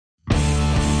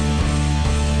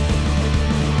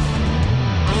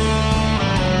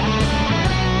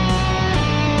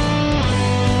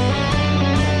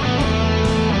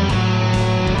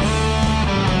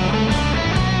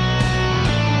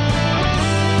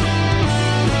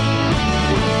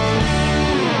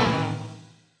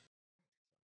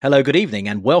Hello, good evening,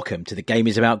 and welcome to The Game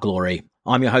is About Glory.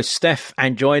 I'm your host, Steph,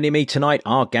 and joining me tonight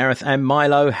are Gareth and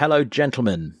Milo. Hello,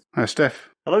 gentlemen. Hi, Steph.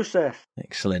 Hello, Steph.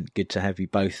 Excellent. Good to have you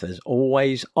both, as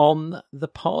always, on the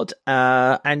pod.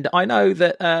 And I know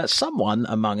that someone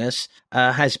among us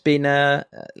has been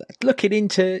looking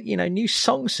into, new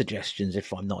song suggestions,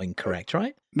 if I'm not incorrect,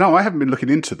 right? No, I haven't been looking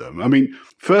into them. I mean,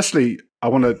 firstly,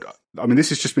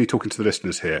 this is just me talking to the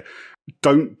listeners here.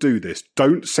 Don't do this.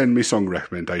 Don't send me song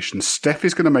recommendations. Steph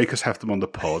is going to make us have them on the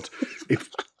pod. This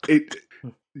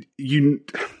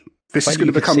is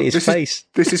going to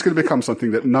become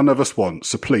something that none of us want.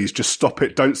 So please just stop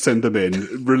it. Don't send them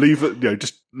in. Relieve it.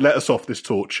 Just let us off this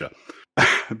torture.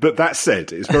 But that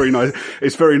said, it's very nice.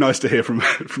 It's very nice to hear from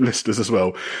listeners as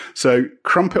well. So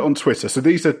Crumpet on Twitter. So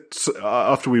these are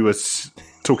after we were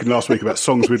talking last week about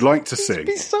songs we'd like to sing.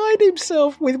 He's beside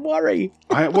himself with worry.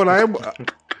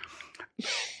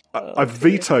 I've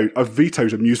vetoed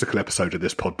a musical episode of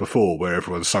this pod before where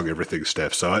everyone sung everything,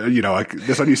 Steph. So I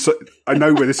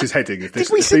know where this is heading. Did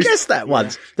we suggest that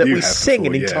once that we sing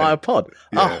an entire pod?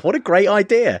 Yeah. Oh, what a great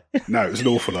idea! No, it was an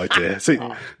awful idea. See, you've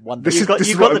got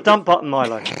the dump button,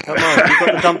 Milo. Come on, you've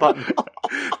got the dump button.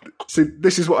 See,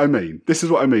 this is what I mean.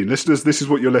 Listeners. This is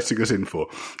what you're letting us in for.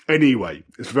 Anyway,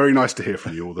 it's very nice to hear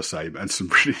from you all the same, and some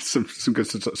good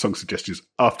song suggestions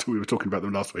after we were talking about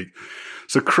them last week.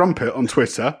 So Crumpet on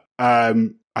Twitter. I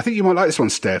think you might like this one,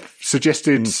 Steph.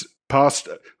 Suggested let's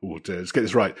get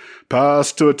this right.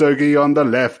 Pass to a doggy on the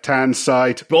left-hand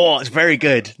side. Oh, it's very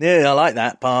good. Yeah, I like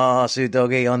that. Pass to a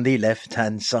doggy on the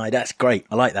left-hand side. That's great.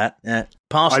 I like that. Yeah.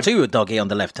 Pass to a doggy on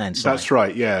the left-hand side. That's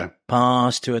right, yeah.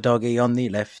 Pass to a doggy on the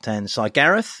left-hand side.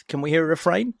 Gareth, can we hear a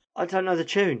refrain? I don't know the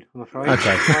tune, I'm afraid.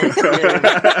 Okay.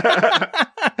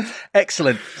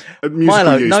 Excellent.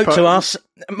 Milo, note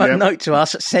to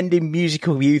us, sending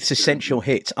Musical Youth's essential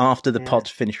hits after the pod's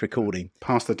finished recording.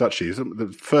 Pass the Dutchie.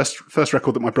 The first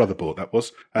record that my brother bought, that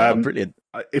was. Brilliant.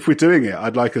 If we're doing it,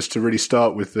 I'd like us to really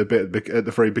start with the bit at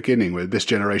the very beginning where This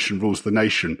Generation Rules the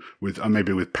Nation, with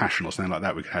maybe with Passion or something like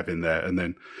that we could have in there, and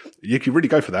then you could really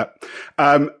go for that.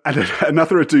 And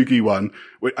another Doggy one,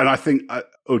 and I think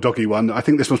Doggy one, I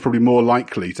think this one's probably more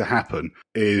likely to happen,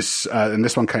 is and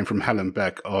this one came from Helen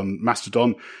Beck on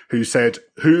Mastodon, who said,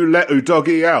 "Who let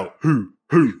Doggy out? Who?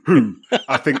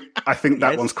 I think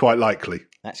that one's quite likely.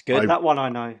 That's good. That one I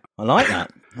know. I like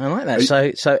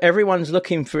that. So everyone's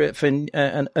looking for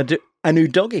a new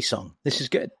Doggy song. This is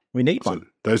good. We need one.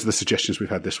 Those are the suggestions we've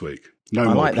had this week.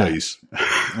 No more, please.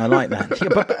 I like that.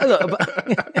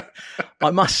 But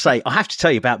I must say, I have to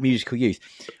tell you about Musical Youth.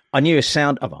 I know a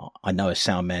sound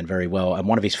man very well, and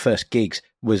one of his first gigs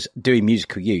was doing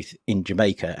Musical Youth in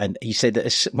Jamaica. And he said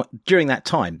that during that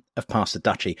time of Pass the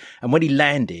Dutchie, and when he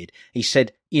landed, he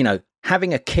said,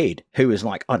 having a kid who was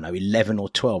like, 11 or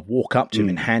 12 walk up to him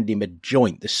and hand him a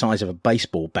joint the size of a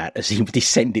baseball bat as he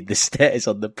descended the stairs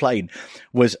on the plane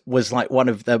was like one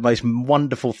of the most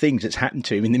wonderful things that's happened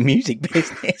to him in the music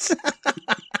business.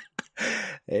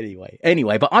 Anyway,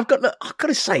 but I've got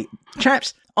to say,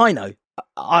 chaps, I know.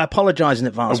 I apologise in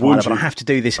advance, Milo, but I have to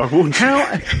do this. I warned you.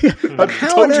 I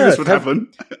told you this would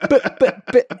happen.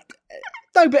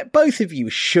 But both of you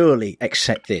surely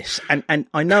accept this, and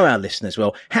I know our listeners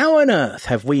well. How on earth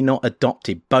have we not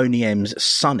adopted Boney M's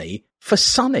Sonny for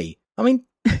Sonny? I mean,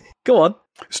 go on.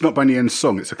 It's not Boney M's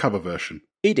song, it's a cover version.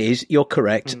 It is, you're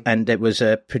correct, and it was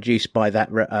produced by that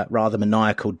rather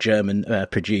maniacal German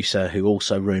producer who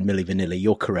also ruined Milli Vanilli.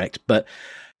 You're correct, but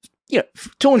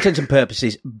to all intents and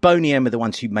purposes, Boney M are the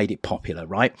ones who made it popular,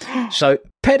 right? So,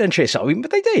 Ped and Chisso,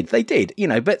 but they did,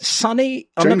 but Sonny,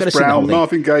 I'm not going to sing the whole thing.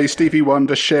 Marvin Gaye, Stevie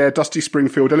Wonder, Cher, Dusty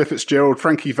Springfield, Ella Fitzgerald,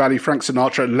 Frankie Valli, Frank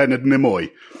Sinatra, and Leonard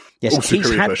Nimoy. Yes,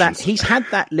 he's had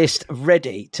that list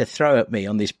ready to throw at me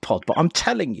on this pod, but I'm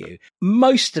telling you,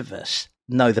 most of us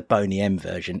know the Boney M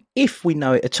version, if we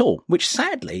know it at all, which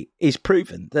sadly is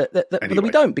proven that we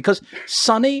don't, because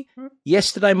Sonny,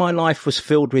 yesterday my life was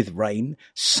filled with rain.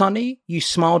 Sonny, you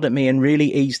smiled at me and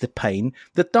really eased the pain.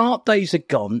 The dark days are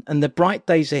gone and the bright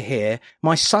days are here.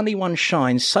 My sunny one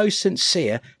shines so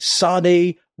sincere.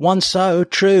 Sonny, one so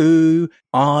true.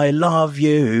 I love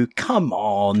you. Come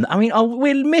on. I mean,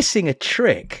 we're missing a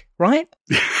trick, right?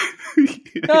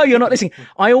 No, you're not listening.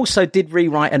 I also did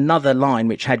rewrite another line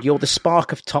which had, "You're the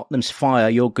spark of Tottenham's fire.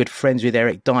 You're good friends with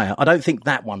Eric Dyer." I don't think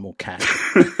that one will catch.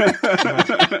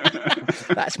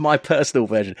 That's my personal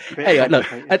version. Anyway, look,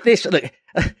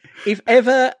 if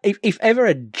ever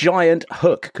a giant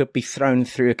hook could be thrown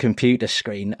through a computer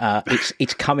screen,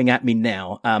 it's coming at me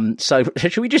now. So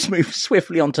should we just move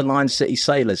swiftly on to Lion City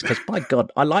Sailors? Because by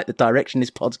God, I like the direction this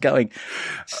pod's going.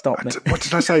 Stop me. What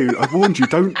did I say? I warned you.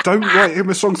 Don't write him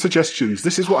a song suggestions.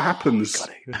 This is what happens.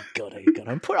 Got on.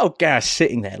 And poor old Gareth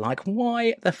sitting there like,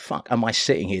 why the fuck am I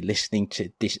sitting here listening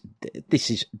to this? This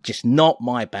is just not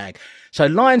my bag. So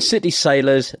Lion City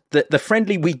Sailors, the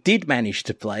friendly we did manage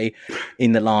to play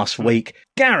in the last week.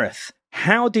 Gareth,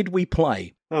 how did we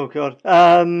play? Oh, God.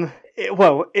 It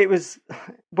was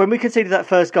when we conceded that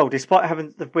first goal, despite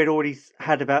we'd already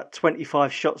had about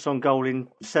 25 shots on goal in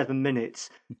 7 minutes,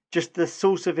 just the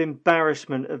source of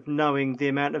embarrassment of knowing the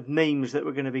amount of memes that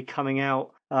were going to be coming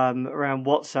out around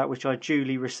WhatsApp, which I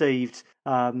duly received,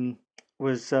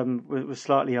 was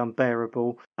slightly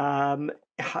unbearable. It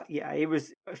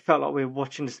felt like we were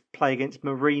watching us play against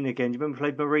Marine again. Do you remember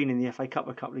we played Marine in the FA Cup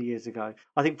a couple of years ago?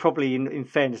 I think probably in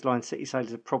fairness, Lion City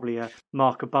Sailors are probably a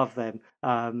mark above them.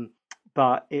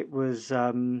 But it was,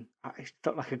 it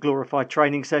felt like a glorified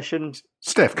training session.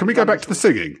 Steph, can we go back to the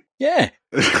singing? Yeah.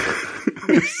 Let's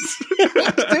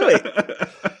do it.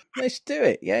 Let's do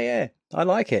it. Yeah. I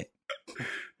like it.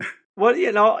 Well,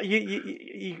 you've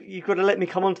got to let me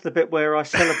come on to the bit where I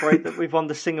celebrate that we've won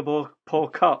the Singapore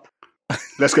Cup.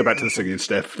 Let's go back to the singing,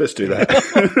 Steph. Let's do that.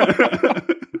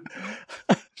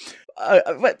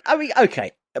 I mean,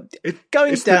 okay.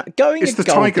 It's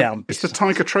the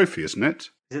Tiger Trophy, isn't it?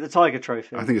 Is it the Tiger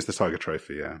Trophy? I think it's the Tiger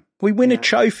Trophy, yeah. We win a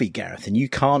trophy, Gareth, and you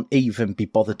can't even be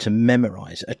bothered to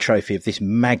memorise a trophy of this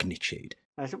magnitude.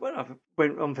 I said, well, I've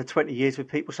went on for 20 years with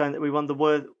people saying that we won the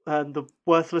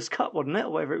Worthless Cup, wasn't it, or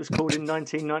whatever it was called in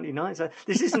 1999. So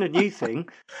this isn't a new thing.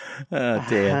 Oh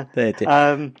dear, dear.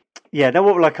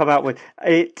 What will I come out with?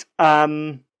 It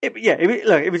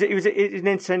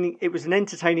was an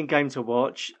entertaining game to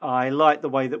watch. I like the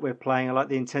way that we're playing. I like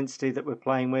the intensity that we're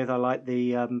playing with. I like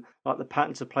the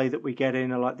patterns of play that we get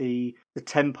in. I like the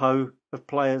tempo of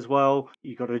play as well.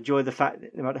 You've got to enjoy the fact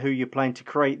that no matter who you're playing, to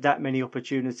create that many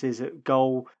opportunities at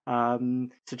goal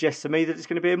suggests to me that it's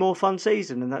going to be a more fun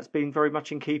season, and that's been very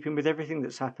much in keeping with everything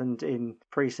that's happened in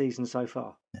pre-season so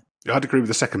far. I'd agree with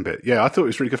the second bit. Yeah, I thought it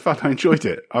was really good fun. I enjoyed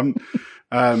it.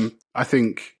 I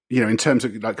think, in terms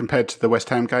of compared to the West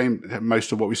Ham game,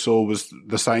 most of what we saw was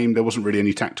the same. There wasn't really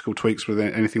any tactical tweaks with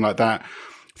anything like that.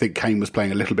 I think Kane was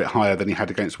playing a little bit higher than he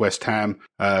had against West Ham,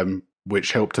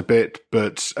 which helped a bit.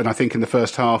 And I think in the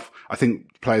first half, I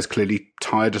think players clearly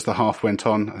tired as the half went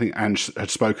on. I think Ange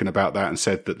had spoken about that and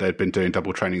said that they'd been doing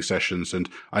double training sessions. And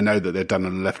I know that they'd done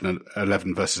an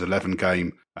 11 versus 11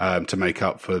 game to make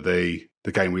up for the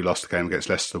game we lost, the game against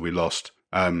Leicester we lost.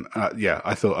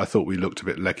 I thought we looked a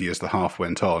bit leggy as the half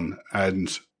went on,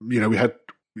 and we had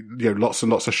lots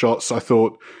and lots of shots. I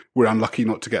thought we're unlucky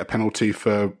not to get a penalty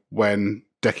for when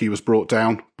Decky was brought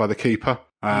down by the keeper.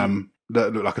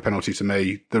 That looked like a penalty to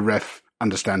me. The ref,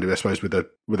 understandably, I suppose, with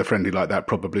a friendly like that,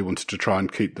 probably wanted to try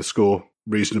and keep the score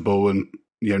reasonable and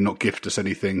not gift us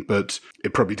anything, but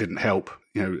it probably didn't help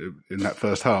in that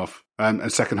first half. And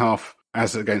second half,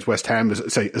 as against West Ham,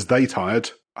 as they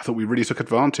tired, I thought we really took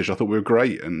advantage. I thought we were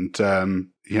great. And,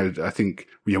 I think,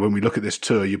 when we look at this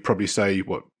tour, you'd probably say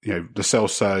Lo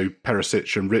Celso,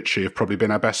 Perisic and Ritchie have probably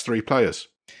been our best three players.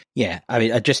 Yeah, I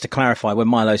mean, just to clarify, when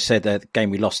Milo said the game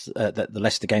we lost, the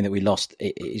Leicester game that we lost,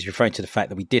 is referring to the fact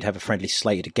that we did have a friendly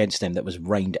slated against them that was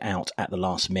rained out at the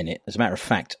last minute. As a matter of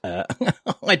fact,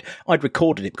 I'd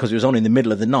recorded it because it was on in the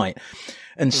middle of the night.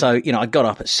 And so, I got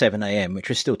up at 7 a.m., which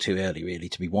was still too early, really,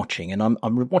 to be watching. And I'm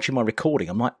watching my recording.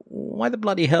 I'm like, why the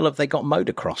bloody hell have they got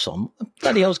motocross on? What the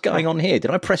bloody hell's going on here?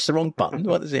 Did I press the wrong button?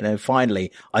 What is it?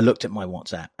 Finally, I looked at my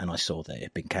WhatsApp and I saw that it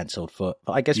had been cancelled for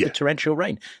for torrential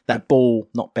rain. That ball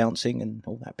not bouncing and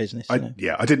all that business. I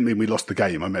didn't mean we lost the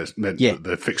game. I meant that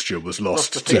the fixture was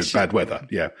lost to bad weather.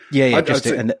 Yeah.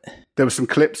 There were some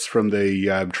clips from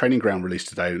the training ground release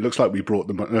today. It looks like we brought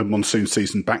the monsoon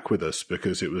season back with us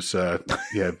because it was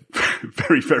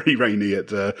very, very rainy at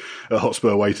Hotspur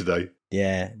away today.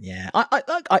 Yeah.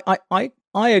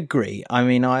 I agree. I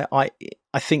mean,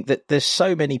 I think that there's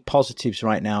so many positives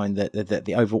right now in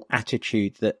the overall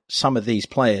attitude that some of these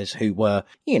players who were,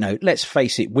 let's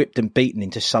face it, whipped and beaten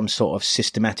into some sort of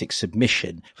systematic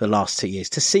submission for the last 2 years,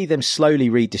 to see them slowly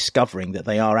rediscovering that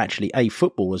they are actually A,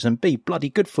 footballers, and B, bloody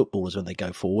good footballers when they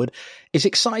go forward is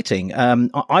exciting.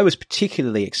 I was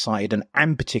particularly excited and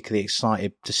am particularly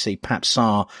excited to see Pape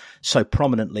Sarr so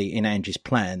prominently in Ange's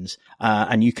plans.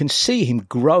 And you can see him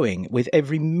growing with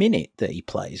every minute that he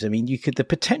plays. I mean, the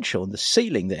potential and the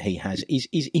ceiling that he has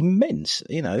is immense.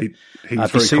 He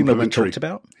was very complimentary. Talked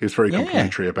about. He was very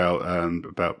complimentary about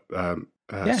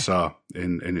Sarr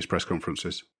in his press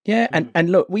conferences. Yeah, and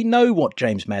look, we know what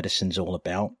James Maddison's all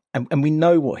about, and we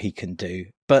know what he can do.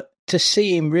 But to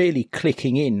see him really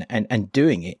clicking in and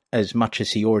doing it as much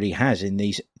as he already has in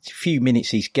these few minutes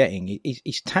he's getting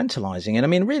is tantalising. And I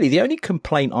mean, really, the only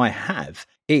complaint I have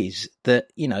is that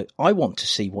I want to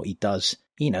see what he does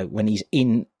when he's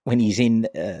in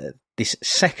this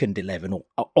second 11 or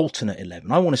alternate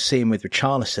 11, I want to see him with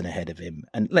Richarlison ahead of him,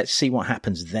 and let's see what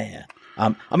happens there.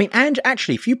 Ange,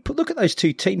 actually, if you look at those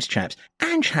two teams, chaps,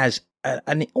 Ange has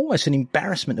almost an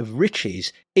embarrassment of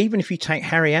riches, even if you take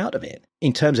Harry out of it,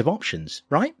 in terms of options,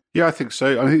 right? Yeah, I think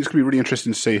so. I think it's going to be really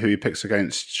interesting to see who he picks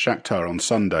against Shakhtar on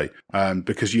Sunday,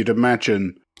 because you'd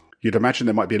imagine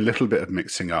there might be a little bit of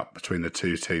mixing up between the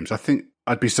two teams. I think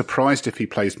I'd be surprised if he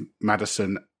plays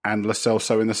Maddison and Lo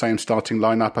Celso in the same starting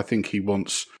lineup. I think he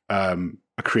wants a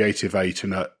creative 8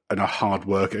 and a hard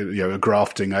work, a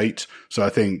grafting 8. So I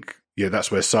think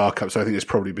that's where Sarr comes. So I think it's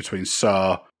probably between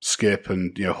Sarr, Skip,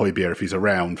 and Højbjerg if he's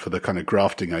around for the kind of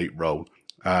grafting 8 role.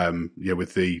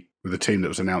 With the team that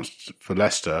was announced for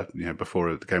Leicester,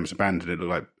 before the game was abandoned, it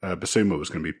looked like Basuma was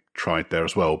going to be tried there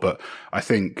as well. But I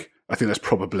think that's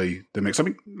probably the mix. I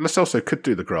mean, Lo Celso could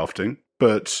do the grafting,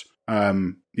 but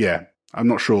I'm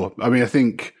not sure. I mean, I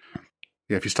think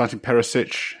if you're starting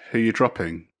Perisic, who are you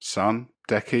dropping? Son,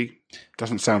 Decky?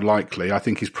 Doesn't sound likely. I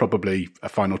think he's probably a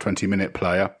final 20-minute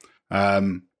player.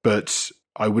 But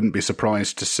I wouldn't be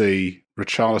surprised to see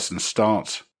Richarlison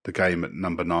start the game at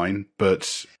number 9.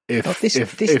 But if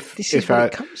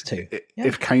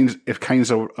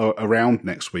Kane's around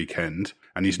next weekend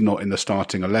and he's not in the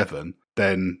starting 11,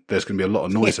 then there's going to be a lot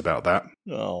of noise about that.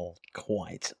 Oh,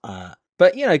 quite.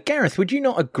 But, Gareth, would you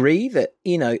not agree that,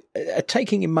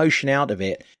 taking emotion out of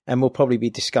it, and we'll probably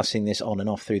be discussing this on and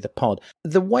off through the pod,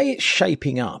 the way it's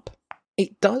shaping up,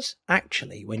 it does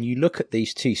actually, when you look at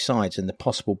these two sides and the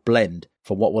possible blend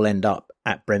for what will end up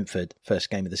at Brentford,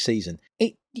 first game of the season,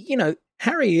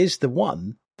 Harry is the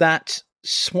one that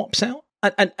swaps out.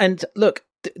 And look,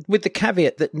 with the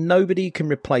caveat that nobody can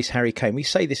replace Harry Kane. We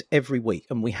say this every week,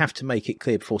 and we have to make it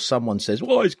clear before someone says,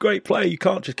 well, he's a great player, you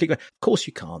can't just keep going. Of course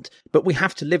you can't. But we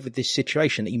have to live with this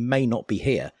situation that he may not be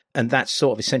here. And that's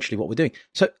sort of essentially what we're doing.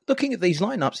 So looking at these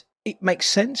lineups, it makes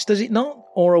sense, does it not?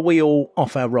 Or are we all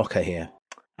off our rocker here?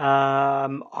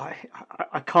 I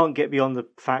can't get beyond the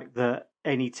fact that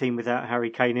any team without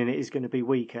Harry Kane in it is going to be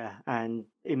weaker. And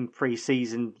in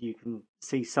pre-season, you can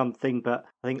see something, but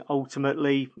I think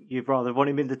ultimately you'd rather want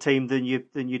him in the team than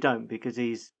you don't, because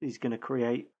he's going to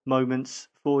create moments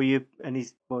for you, and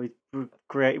he's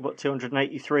created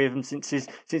 283 of them since he's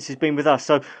been with us.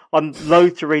 So I'm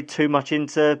loath to read too much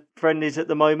into friendlies at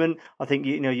the moment. I think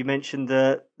you mentioned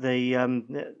the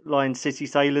Lion City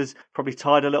Sailors probably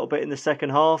tired a little bit in the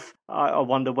second half. I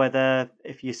wonder whether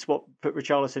if you put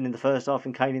Richarlison in the first half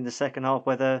and Kane in the second half,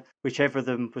 whether whichever of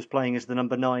them was playing as the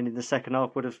number 9 in the second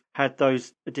half would have had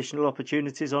those additional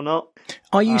opportunities or not.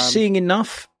 Are you seeing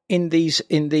enough even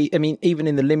in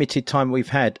the limited time we've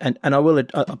had, and I will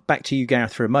back to you,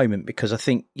 Gareth, for a moment, because I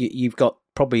think you've got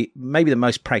probably maybe the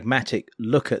most pragmatic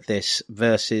look at this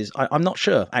versus, I'm not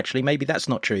sure, actually, maybe that's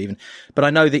not true even, but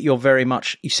I know that you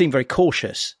seem very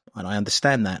cautious, and I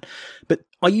understand that. But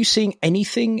are you seeing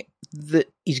anything that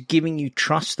is giving you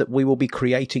trust that we will be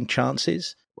creating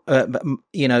chances?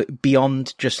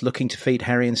 Beyond just looking to feed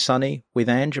Harry and Sonny with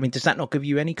Ange? I mean, does that not give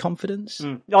you any confidence?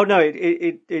 Oh, no,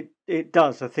 it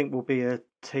does. I think we'll be a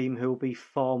team who will be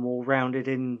far more rounded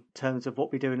in terms of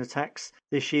what we do in attacks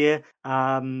this year.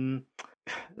 Richarlison,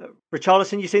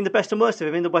 you've seen the best and worst of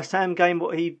him in the West Ham game.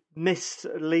 What he missed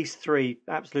at least 3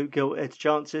 absolute gilt-edged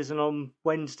chances, and on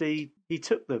Wednesday he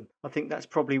took them. I think that's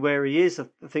probably where he is. I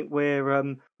think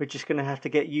we're just going to have to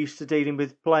get used to dealing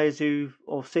with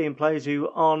seeing players who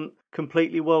aren't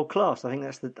completely world class. I think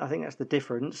that's the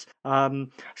difference.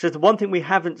 So the one thing we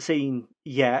haven't seen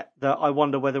yet that I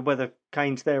wonder whether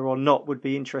Kane's there or not would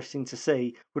be interesting to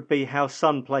see would be how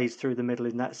Son plays through the middle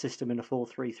in that system in a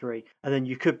 4-3-3, and then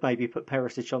you could maybe put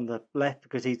Perisic on the left,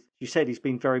 because he's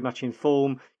been very much in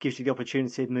form, gives you the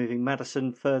opportunity of moving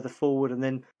Maddison further forward and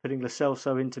then putting Lo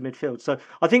Celso into midfield. So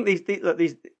I think these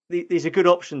are good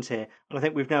options here, and I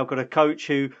think we've now got a coach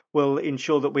who will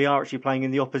ensure that we are actually playing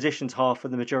in the opposition's half for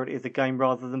the majority of the game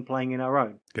rather than playing in our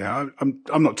own. Yeah,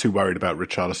 I'm not too worried about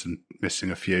Richarlison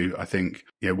missing a few. I think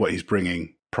what he's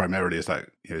bringing primarily is that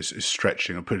is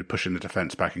stretching and pushing the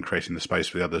defence back and creating the space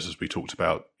for the others, as we talked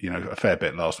about a fair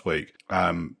bit last week.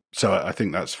 So I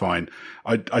think that's fine.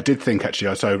 I did think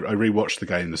actually, so I rewatched the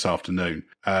game this afternoon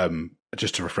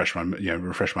just to refresh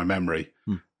my memory,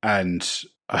 and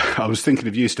I was thinking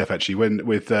of you, Steph, actually,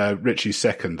 with Richie's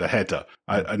second, the header.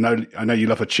 I know you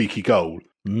love a cheeky goal.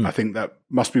 I think that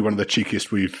must be one of the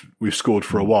cheekiest we've scored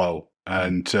for a while,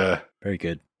 and very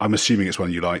good. I'm assuming it's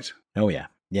one you liked. Oh yeah.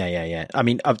 Yeah. I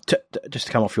mean, just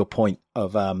to come off your point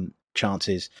of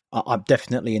chances, I'm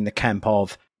definitely in the camp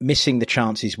of missing the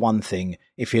chance is one thing.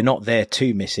 If you're not there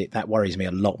to miss it, that worries me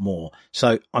a lot more.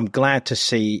 So I'm glad to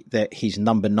see that his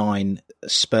number 9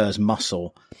 Spurs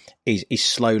muscle is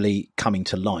slowly coming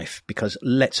to life, because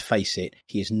let's face it,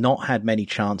 he has not had many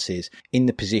chances in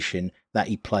the position that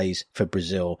he plays for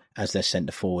Brazil as their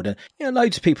centre forward. And,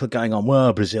 loads of people are going on,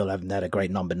 well, Brazil haven't had a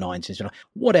great number 9 since,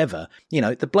 whatever.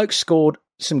 The bloke scored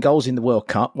some goals in the World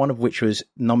Cup, one of which was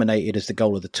nominated as the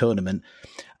goal of the tournament.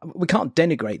 We can't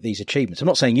denigrate these achievements. I'm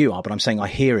not saying you are, but I'm saying I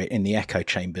hear it in the echo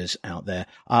chambers out there.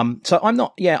 So I'm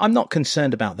not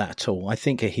concerned about that at all. I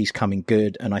think he's coming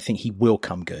good, and I think he will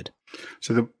come good.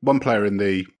 So the one player in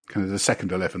the kind of the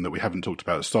second 11 that we haven't talked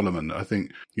about is Solomon. I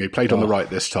think he played on the right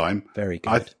this time. Very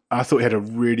good. I thought he had a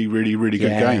really, really, really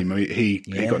good game. I mean, he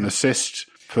got an assist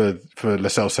for Lo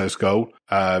Celso's goal.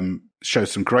 Showed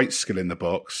some great skill in the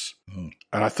box,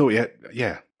 and I thought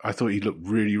he looked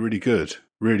really, really good.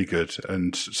 Really good.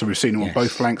 And so we've seen him on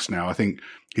both flanks now. I think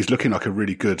he's looking like a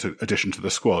really good addition to the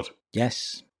squad.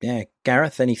 Yes. Yeah.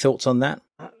 Gareth, any thoughts on that?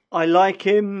 I like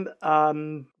him.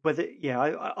 In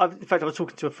fact, I was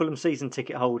talking to a Fulham season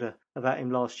ticket holder about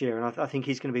him last year, and I think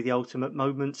he's going to be the ultimate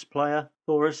moments player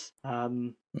for us.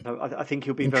 I think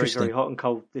he'll be very, very hot and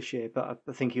cold this year, but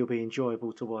I think he'll be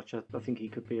enjoyable to watch. I think he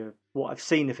could be what I've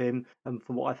seen of him, and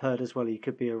from what I've heard as well, he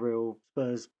could be a real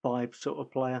Spurs vibe sort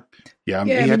of player. Yeah,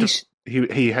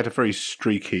 he had a very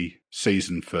streaky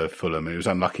season for Fulham. He was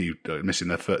unlucky missing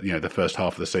the first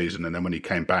half of the season, and then when he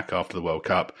came back after the World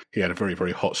Cup, he had a very,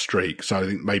 very hot streak. So I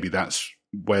think maybe that's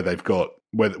where they've got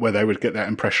where they would get that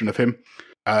impression of him.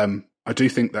 I do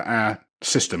think that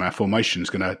our formation is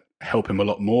going to help him a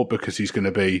lot more, because he's going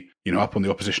to be up on the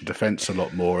opposition defence a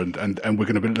lot more, and we're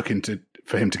going to be looking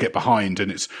for him to get behind,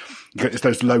 and it's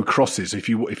those low crosses. If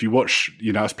you watch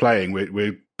us playing,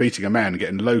 we're beating a man and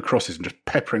getting low crosses and just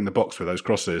peppering the box with those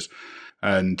crosses,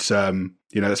 and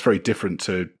that's very different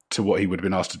to what he would have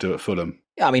been asked to do at Fulham.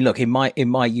 Yeah, I mean, look, in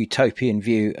my utopian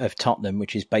view of Tottenham,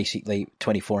 which is basically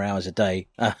 24 hours a day,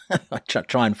 I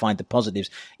try and find the positives.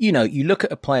 You look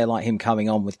at a player like him coming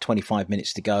on with 25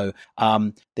 minutes to go.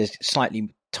 There's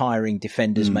slightly tiring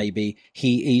defenders, maybe.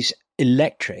 He is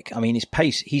electric. I mean, his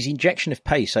pace, his injection of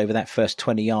pace over that first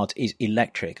 20 yards is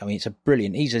electric. I mean,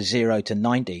 he's a 0 to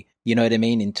 90. You know what I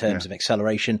mean? In terms of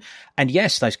acceleration. And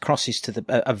yes, those crosses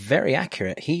are very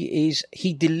accurate.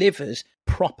 He delivers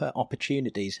proper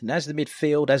opportunities. And as the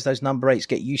midfield, as those number 8s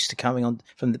get used to coming on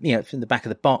from the back of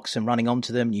the box and running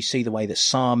onto them, you see the way that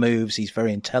Sarr moves. He's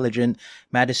very intelligent.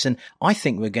 Maddison, I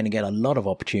think we're going to get a lot of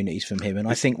opportunities from him. And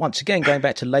I think, once again, going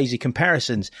back to lazy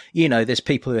comparisons, there's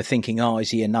people who are thinking, oh, is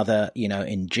he another,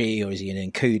 NG, or is he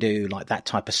an Nkudu, like that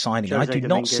type of signing? Jose I do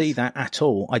not see that at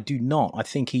all. I do not. I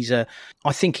think he's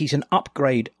an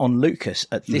upgrade on Lucas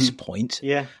at this point.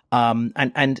 Yeah.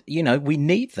 And we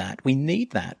need that. We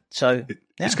need that. So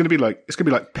it's going to be like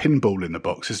pinball in the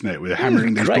box, isn't it? We're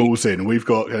hammering these balls in. We've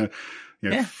got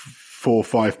 4 or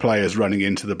 5 players running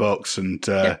into the box, and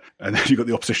then you've got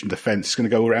the opposition defence. It's going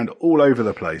to go around all over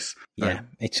the place. Yeah,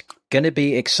 it's going to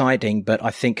be exciting. But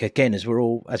I think, again, as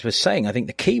we're saying, I think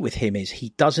the key with him is he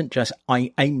doesn't just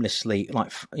aimlessly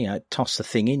toss the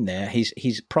thing in there.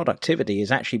 His productivity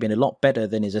has actually been a lot better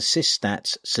than his assist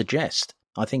stats suggest.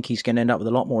 I think he's going to end up with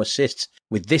a lot more assists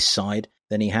with this side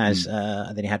than he has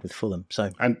than he had with Fulham.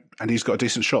 So and he's got a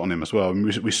decent shot on him as well. I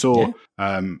mean, we saw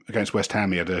against West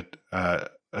Ham he had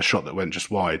a shot that went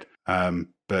just wide.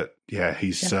 But yeah,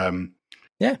 he's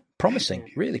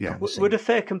promising, really promising. Would a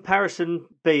fair comparison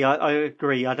be? I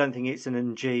agree. I don't think it's an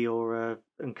NG or a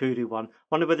Nkudu one.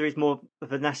 Wonder whether he's more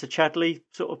of a Nacer Chadli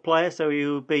sort of player, so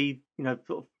he'll be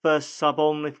sort of first sub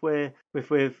on if we're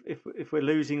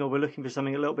losing or we're looking for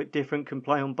something a little bit different. Can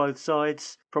play on both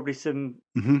sides. Probably some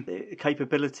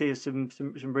capability of some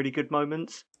really good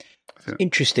moments. It's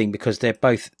interesting because they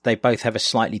both have a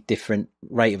slightly different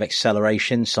rate of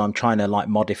acceleration, so I'm trying to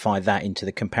modify that into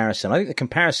the comparison. I think the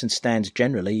comparison stands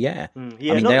generally, I mean,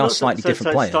 they are slightly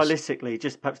different players. Stylistically,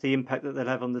 just perhaps the impact that they'll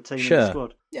have on the team and the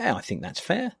squad. Yeah, I think that's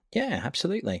fair. Yeah,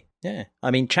 absolutely. Yeah.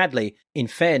 I mean, Chadli, in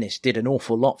fairness, did an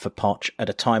awful lot for Poch at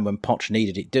a time when Poch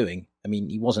needed it doing. I mean,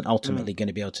 he wasn't ultimately going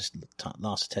to be able to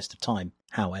last a test of time,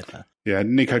 however. Yeah,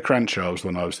 Nico Cranchar was the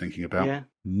one I was thinking about. Yeah.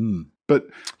 But,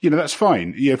 that's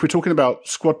fine. Yeah, if we're talking about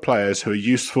squad players who are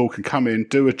useful, can come in,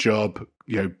 do a job,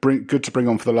 good to bring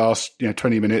on for the last,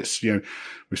 20 minutes. We've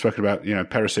spoken about,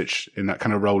 Perisic in that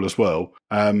kind of role as well.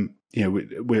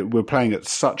 We're playing at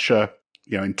such a,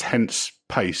 intense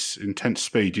pace, intense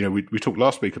speed. We talked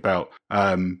last week about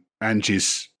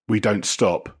Ange's "we don't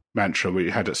stop" mantra we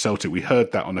had at Celtic. We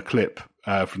heard that on a clip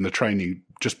from the training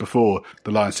just before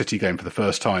the Lion City game for the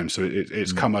first time. So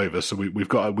it's come over. So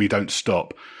we don't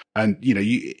stop. And,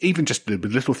 even just the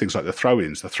little things like the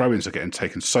throw-ins are getting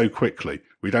taken so quickly.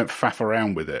 We don't faff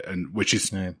around with it. And which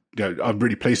is, I'm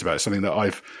really pleased about it. Something that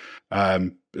I've,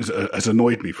 has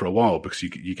annoyed me for a while, because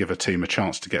you give a team a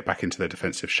chance to get back into their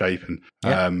defensive shape, and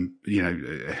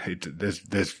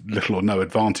there's little or no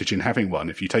advantage in having one.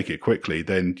 If you take it quickly,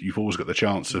 then you've always got the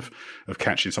chance of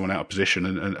catching someone out of position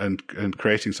and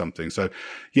creating something. So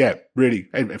really,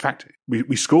 in fact,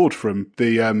 we scored from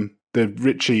the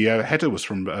Ritchie header was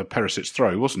from Perisic's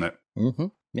throw, wasn't it? Mm-hmm.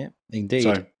 Yeah, indeed.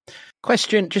 So,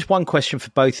 just one question for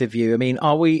both of you. I mean,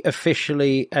 are we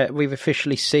officially, we've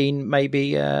officially seen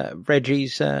maybe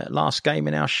Reggie's last game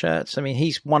in our shirts? I mean,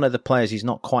 he's one of the players who's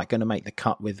not quite going to make the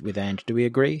cut with Ange. Do we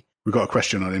agree? We've got a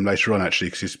question on him later on, actually,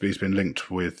 because he's been linked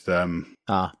with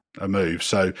a move.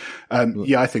 So,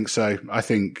 I think so.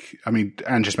 I mean,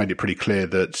 Ange just made it pretty clear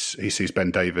that he sees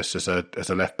Ben Davies as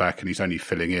a left back, and he's only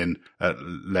filling in at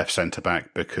left centre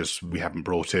back because we haven't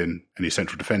brought in any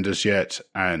central defenders yet,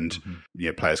 and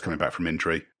players coming back from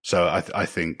injury. So I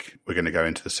think we're going to go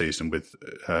into the season with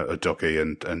Udogie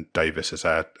and Davies as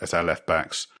our left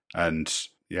backs, and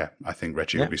I think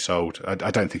Reggie will be sold.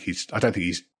 I don't think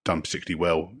he's done particularly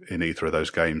well in either of those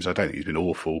games. I don't think he's been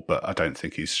awful, but I don't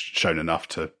think he's shown enough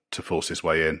to force his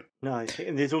way in. No,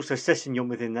 and there's also Sessegnon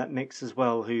within that mix as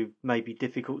well, who may be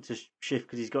difficult to shift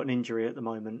because he's got an injury at the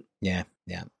moment. Yeah.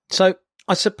 So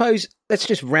I suppose let's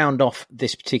just round off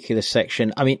this particular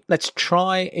section. I mean, let's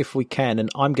try if we can,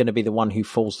 and I'm going to be the one who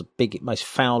falls the most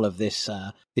foul of this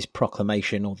this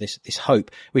proclamation or this hope,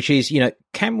 which is,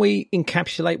 can we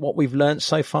encapsulate what we've learned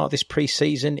so far this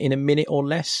pre-season in a minute or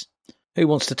less? Who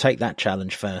wants to take that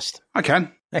challenge first? I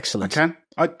can. Excellent. I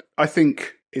can. I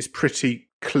think it's pretty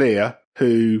clear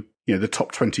who the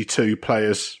top 22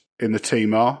 players in the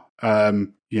team are.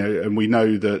 And we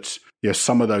know that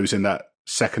some of those in that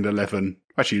second 11.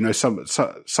 Actually, some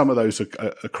of those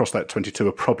across that 22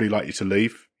 are probably likely to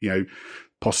leave.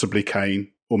 Possibly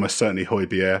Kane, almost certainly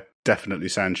Højbjerg, definitely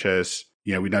Sanchez.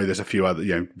 We know there's a few other,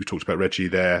 we talked about Reggie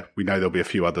there. We know there'll be a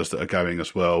few others that are going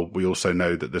as well. We also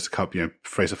know that there's a couple,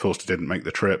 Fraser Forster didn't make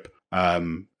the trip.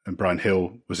 And Brian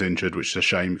Hill was injured, which is a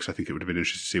shame because I think it would have been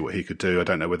interesting to see what he could do. I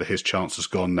don't know whether his chance has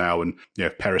gone now. And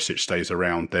if Perisic stays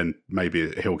around, then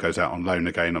maybe Hill goes out on loan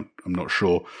again. I'm not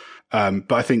sure.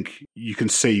 But I think you can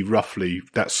see roughly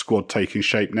that squad taking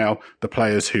shape now. The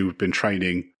players who've been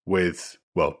training with,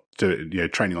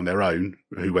 training on their own,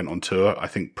 who went on tour, I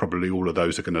think probably all of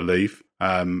those are going to leave.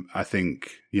 I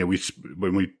think,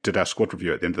 when we did our squad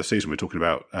review at the end of the season, we were talking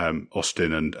about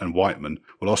Austin and Whiteman.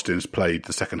 Well, Austin's played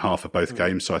the second half of both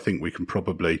games, so I think we can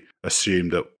probably assume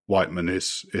that Whiteman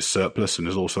is surplus and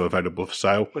is also available for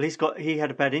sale. Well, he had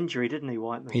a bad injury, didn't he,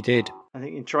 Whiteman? He did. I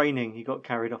think in training he got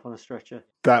carried off on a stretcher.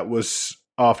 That was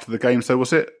after the games, though,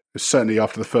 was it? It was certainly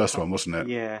after the first one, wasn't it?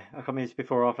 Yeah, I can't remember if it's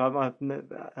before or after.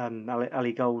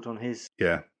 Ali Gold on his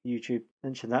YouTube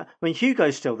mentioned that. I mean,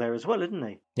 Hugo's still there as well, isn't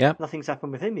he? Yeah. Nothing's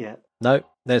happened with him yet. No,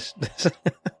 there's...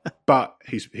 But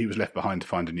he was left behind to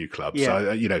find a new club. Yeah.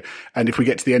 So, and if we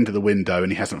get to the end of the window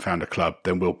and he hasn't found a club,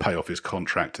 then we'll pay off his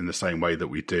contract in the same way that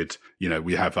we did.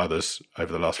 We have others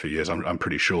over the last few years. I'm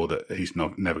pretty sure that he's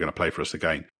never going to play for us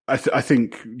again. I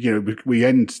think, we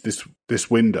end this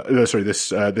window,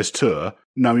 this tour,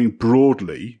 knowing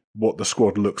broadly what the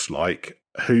squad looks like,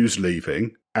 who's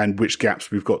leaving, and which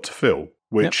gaps we've got to fill,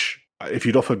 which... Yep. If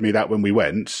you'd offered me that when we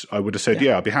went, I would have said,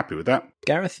 I'd be happy with that.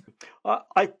 Gareth?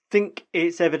 I think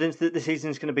it's evidence that the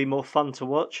season's going to be more fun to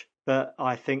watch, but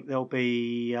I think there'll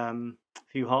be a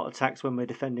few heart attacks when we're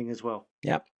defending as well.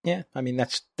 Yeah. I mean,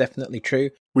 that's definitely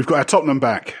true. We've got our Tottenham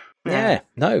back. Yeah,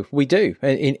 no, we do,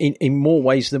 in more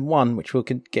ways than one, which we'll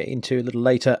get into a little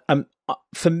later.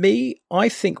 For me, I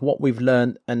think what we've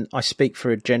learned, and I speak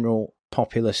for a general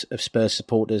populace of Spurs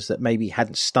supporters that maybe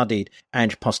hadn't studied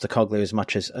Ange Postecoglou as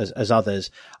much as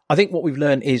others. I think what we've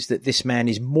learned is that this man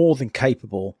is more than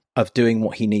capable of doing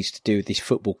what he needs to do with this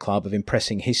football club, of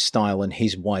impressing his style and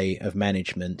his way of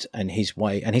management and his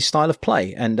way and his style of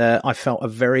play. And I felt a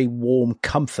very warm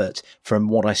comfort from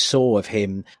what I saw of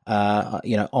him,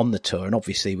 on the tour. And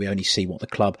obviously we only see what the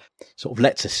club sort of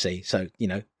lets us see. So,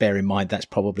 bear in mind that's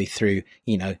probably through,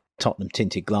 Tottenham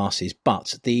tinted glasses,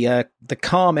 but the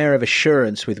calm air of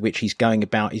assurance with which he's going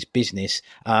about his business,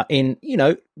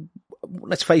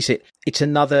 let's face it, it's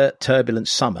another turbulent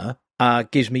summer,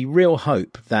 gives me real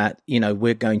hope that,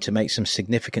 we're going to make some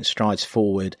significant strides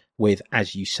forward with,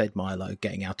 as you said, Milo,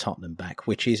 getting our Tottenham back,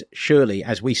 which is surely,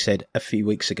 as we said a few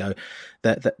weeks ago,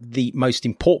 that the most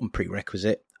important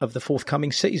prerequisite of the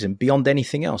forthcoming season, beyond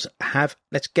anything else.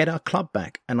 Let's get our club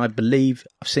back. And I believe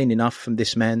I've seen enough from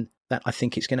this man that I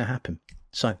think it's going to happen.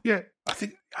 So yeah, I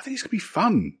think it's going to be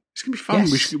fun. It's going to be fun.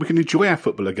 Yes. We can enjoy our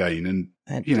football again,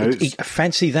 and you know,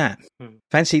 fancy that.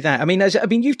 Fancy that. I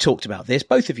mean, you've talked about this.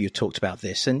 Both of you have talked about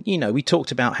this, and you know, we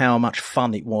talked about how much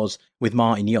fun it was with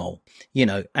Martin Jol. You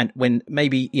know, and when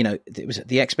maybe it was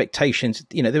the expectations.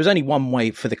 You know, there was only one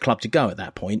way for the club to go at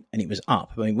that point, and it was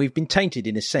up. I mean, we've been tainted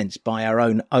in a sense by our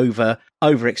own over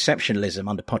exceptionalism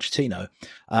under Pochettino,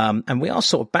 and we are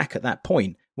sort of back at that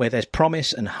point where there's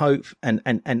promise and hope and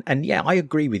yeah, I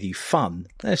agree with you. Fun,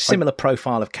 a similar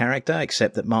profile of character,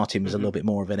 except that Martin was a little bit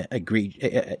more of an a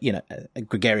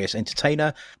gregarious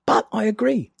entertainer. But I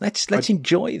agree. Let's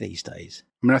enjoy these days.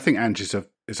 I mean, I think Ange is a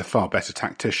far better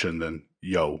tactician than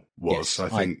Jol was. Yes, I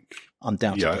think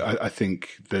undoubtedly. Yeah, I think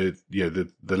the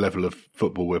level of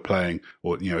football we're playing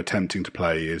or attempting to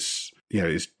play is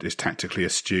tactically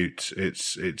astute.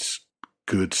 It's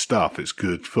good stuff. It's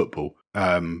good football.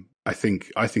 I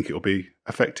think it will be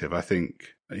effective. I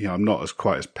think I'm not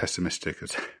quite as pessimistic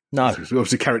as no. It's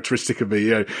obviously characteristic of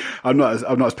me. I'm not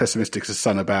as pessimistic as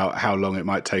Son about how long it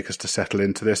might take us to settle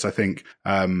into this. I think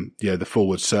the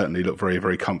forwards certainly look very,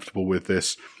 very comfortable with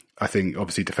this. I think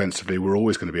obviously defensively we're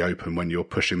always going to be open when you're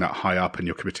pushing that high up and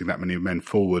you're committing that many men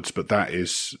forwards. But that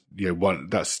is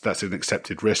that's an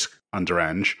accepted risk under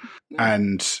Ange,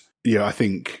 and I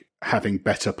think having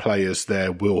better players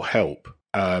there will help.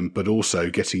 But also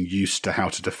getting used to how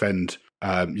to defend,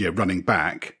 running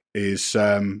back is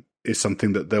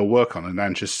something that they'll work on. And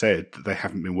Ange has said that they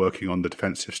haven't been working on the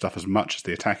defensive stuff as much as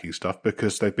the attacking stuff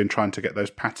because they've been trying to get those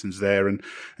patterns there and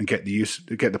get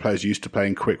the players used to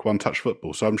playing quick one-touch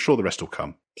football. So I'm sure the rest will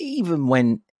come. Even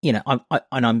when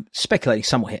I'm speculating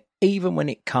somewhat here. Even when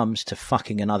it comes to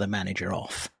fucking another manager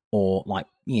off, or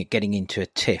getting into a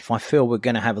tiff, I feel we're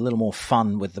going to have a little more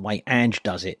fun with the way Ange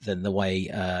does it than the way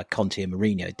Conte and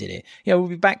Mourinho did it. We'll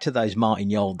be back to those Martin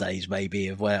Jol days, maybe,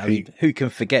 of where, who can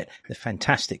forget the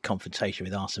fantastic confrontation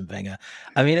with Arsene Wenger?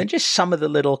 I mean, and just some of the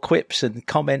little quips and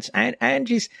comments. And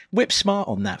Ange is whip smart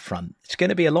on that front. It's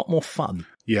going to be a lot more fun.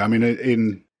 Yeah, I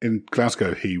mean, in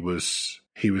Glasgow, he was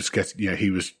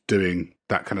doing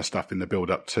that kind of stuff in the build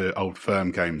up to Old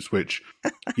Firm games, which,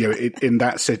 in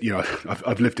that city,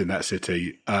 I've lived in that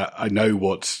city. I know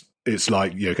what it's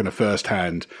like, kind of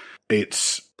firsthand.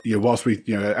 It's, whilst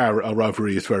our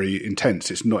rivalry is very intense,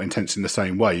 it's not intense in the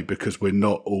same way because we're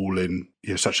not all in,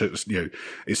 it's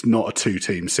not a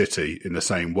 2-team city in the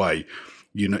same way.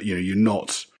 You're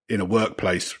not in a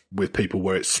workplace with people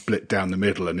where it's split down the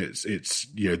middle and it's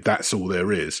that's all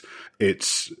there is.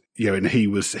 It's, and he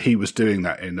was doing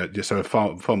that in a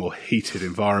far more heated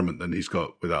environment than he's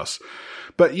got with us.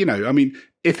 But, I mean,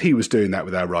 if he was doing that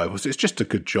with our rivals, it's just a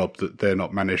good job that they're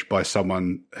not managed by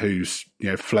someone who's,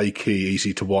 flaky,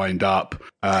 easy to wind up,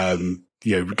 gets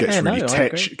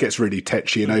really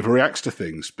tetchy and overreacts to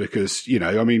things because,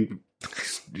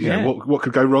 what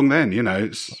could go wrong then?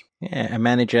 It's... Yeah, a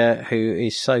manager who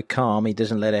is so calm he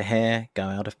doesn't let a hair go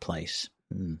out of place.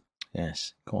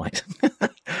 Yes, quite.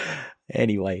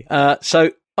 Anyway,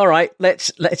 so all right,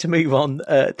 let's move on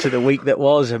to the week that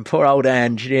was. And poor old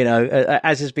Ange,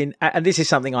 as has been, and this is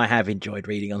something I have enjoyed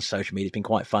reading on social media. It's been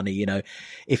quite funny,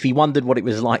 if he wondered what it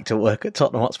was like to work at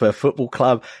Tottenham Hotspur Football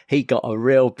Club, he got a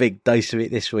real big dose of it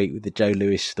this week with the Joe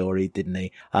Lewis story, didn't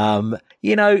he?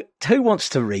 Who wants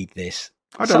to read this?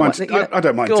 I don't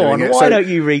mind go doing on, it. Why don't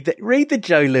you read the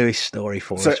Joe Lewis story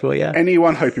for us, will you?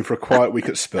 Anyone hoping for a quiet week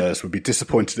at Spurs would be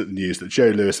disappointed at the news that Joe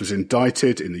Lewis was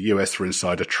indicted in the US for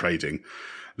insider trading.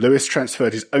 Lewis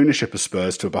transferred his ownership of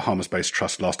Spurs to a Bahamas-based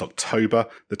trust last October.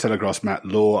 The Telegraph's Matt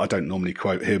Law, I don't normally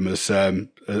quote him as a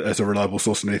reliable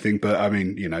source on anything, but I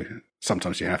mean,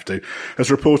 sometimes you have to, has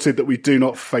reported that we do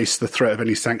not face the threat of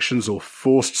any sanctions or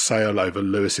forced sale over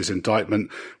Lewis's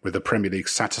indictment, with the Premier League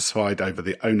satisfied over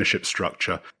the ownership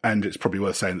structure. And it's probably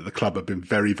worth saying that the club have been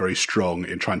very, very strong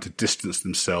in trying to distance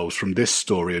themselves from this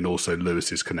story and also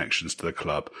Lewis's connections to the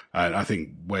club. And I think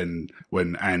when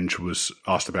Ange was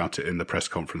asked about it in the press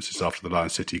conferences after the Lion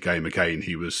City game again,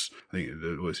 his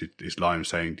line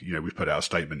saying, we've put out a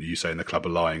statement, you saying the club are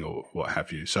lying or what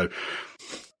have you. So,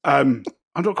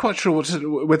 I'm not quite sure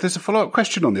whether there's a follow-up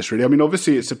question on this, really. I mean,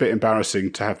 obviously, it's a bit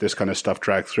embarrassing to have this kind of stuff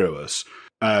dragged through us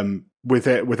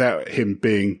without him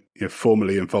being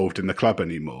formally involved in the club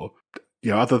anymore.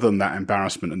 Other than that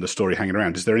embarrassment and the story hanging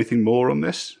around, is there anything more on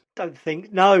this? don't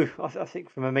think. No, I think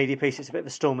from a media piece, it's a bit of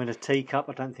a storm in a teacup.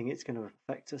 I don't think it's going to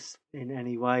affect us in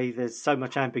any way. There's so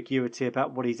much ambiguity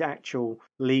about what his actual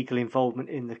legal involvement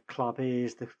in the club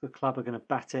is. The club are going to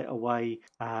bat it away.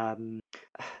 I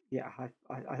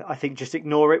think just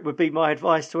ignore it would be my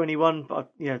advice to anyone.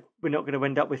 But we're not going to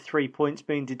end up with 3 points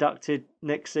being deducted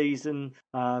next season.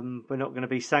 We're not going to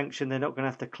be sanctioned. They're not going to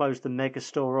have to close the mega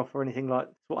store off or anything like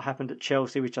what happened at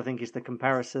Chelsea, which I think is the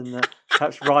comparison that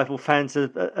perhaps rival fans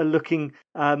are looking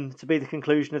to be the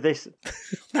conclusion of this.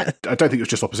 I don't think it was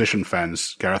just opposition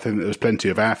fans, Gareth. I think there was plenty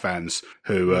of our fans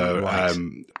who were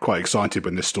quite excited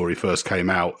when this story first came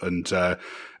out and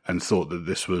thought that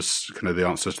this was kind of the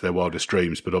answer to their wildest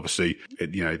dreams. But obviously,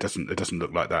 it doesn't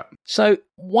look like that. So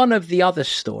one of the other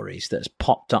stories that's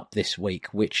popped up this week,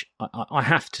 which I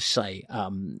have to say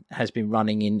has been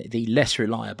running in the less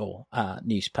reliable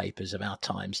newspapers of our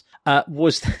times,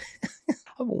 was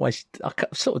I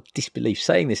sort of disbelieve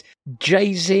saying this,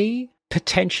 Jay-Z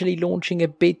potentially launching a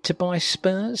bid to buy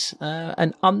Spurs,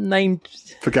 an unnamed...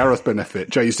 For Gareth's benefit,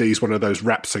 Jay-Z is one of those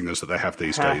rap singers that they have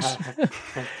these days.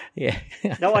 Yeah.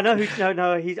 No, I know who...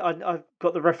 No, I've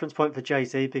got the reference point for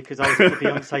Jay-Z because I was at the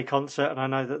Beyonce concert and I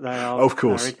know that they are of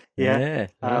course. married. Yeah.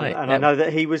 Right. And I know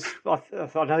that he was...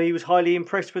 I know he was highly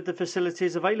impressed with the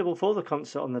facilities available for the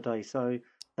concert on the day, so...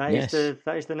 That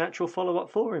is the natural follow-up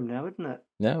for him now, isn't it?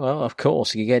 No, well, of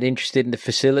course. You get interested in the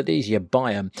facilities, you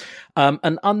buy them.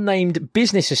 An unnamed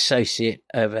business associate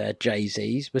of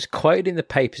Jay-Z's was quoted in the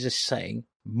papers as saying,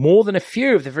 more than a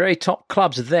few of the very top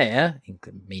clubs there,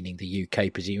 meaning the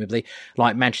UK presumably,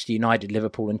 like Manchester United,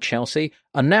 Liverpool and Chelsea,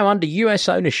 are now under US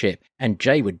ownership, and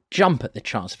Jay would jump at the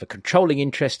chance of a controlling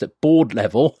interest at board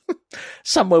level,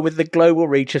 somewhere with the global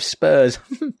reach of Spurs.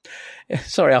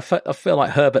 Sorry, I feel like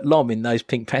Herbert Lom in those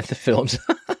Pink Panther films.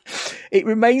 It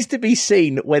remains to be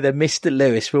seen whether Mr.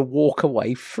 Lewis will walk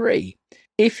away free.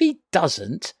 If he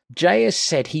doesn't, Jay has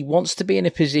said he wants to be in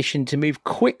a position to move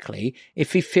quickly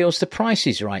if he feels the price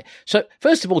is right. So,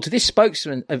 first of all, to this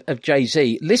spokesman of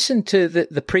Jay-Z, listen to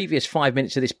the previous 5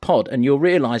 minutes of this pod and you'll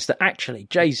realise that actually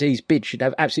Jay-Z's bid should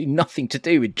have absolutely nothing to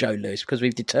do with Joe Lewis because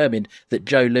we've determined that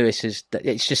Joe Lewis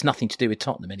it's just nothing to do with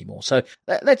Tottenham anymore. So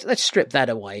let's strip that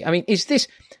away. I mean,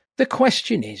 the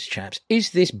question is, chaps,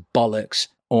 is this bollocks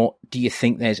or do you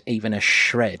think there's even a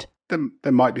shred?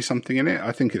 There might be something in it.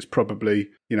 I think it's probably,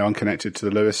 unconnected to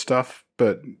the Lewis stuff,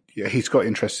 but yeah, he's got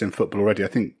interest in football already. I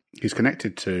think he's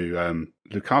connected to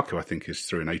Lukaku, I think, is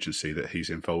through an agency that he's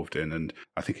involved in, and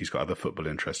I think he's got other football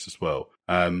interests as well.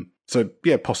 So,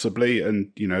 yeah, possibly.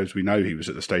 And, as we know, he was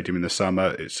at the stadium in the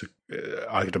summer.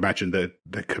 I could imagine that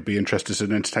there could be interest as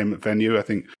an entertainment venue. I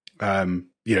think, and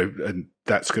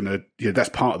that's going to, that's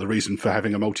part of the reason for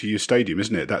having a multi-use stadium,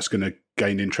 isn't it? That's going to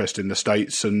gain interest in the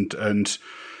States and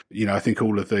I think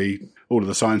all of the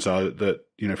signs are that,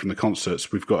 from the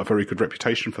concerts, we've got a very good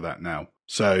reputation for that now.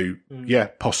 So, yeah,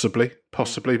 possibly,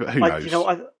 but who knows?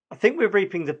 I think we're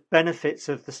reaping the benefits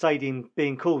of the stadium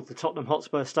being called the Tottenham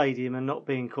Hotspur Stadium and not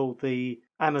being called the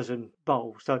Amazon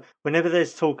Bowl. So whenever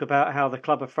there's talk about how the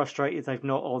club are frustrated they've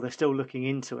not, or they're still looking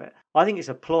into it, I think it's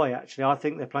a ploy, actually. I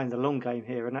think they're playing the long game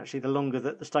here. And actually, the longer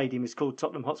that the stadium is called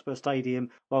Tottenham Hotspur Stadium,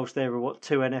 whilst there are,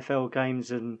 2 NFL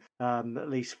games and at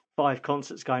least 5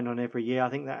 concerts going on every year, I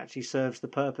think that actually serves the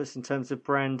purpose in terms of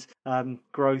brand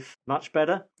growth much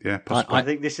better. Yeah, possibly. I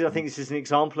think this is an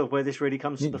example of where this really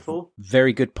comes to the fore.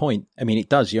 Very good point. I mean, it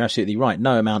does. You're absolutely right.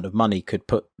 No amount of money could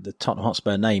put the Tottenham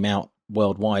Hotspur name out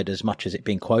worldwide as much as it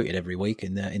being quoted every week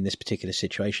in this particular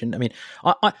situation. I mean,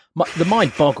 the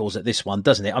mind boggles at this one,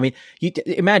 doesn't it? I mean, you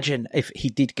imagine if he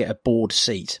did get a board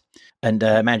seat, and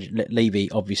imagine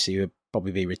Levy obviously would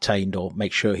probably be retained or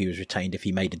make sure he was retained if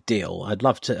he made a deal. I'd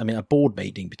love to. I mean, a board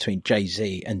meeting between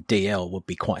Jay-Z and DL would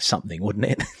be quite something, wouldn't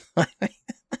it?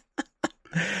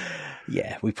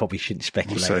 Yeah, we probably shouldn't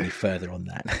speculate any further on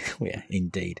that. Yeah,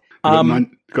 indeed.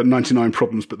 Got 99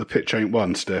 problems, but the pitch ain't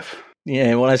one, Steph.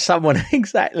 Yeah, well, someone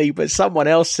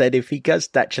else said if he does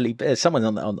actually, someone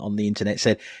on the internet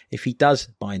said if he does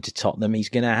buy into Tottenham, he's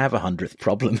going to have 100th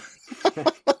problem.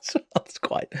 That's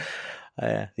quite,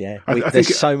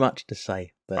 there's so much to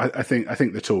say. But I think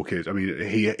the talk is, I mean,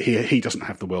 he doesn't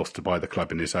have the wealth to buy the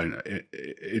club in his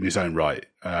own right.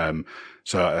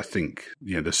 So I think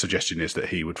the suggestion is that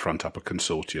he would front up a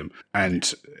consortium,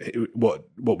 and what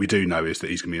we do know is that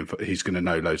he's going to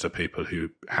know loads of people who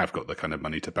have got the kind of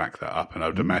money to back that up, and I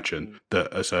would imagine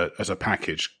that as a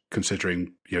package,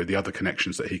 considering the other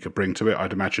connections that he could bring to it,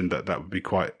 I'd imagine that would be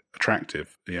quite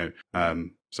attractive.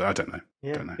 So I don't know.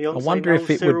 Yeah, don't know. Beyonce, I wonder if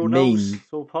it Cyril would Knowles, mean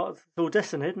it's all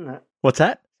destiny, isn't it? What's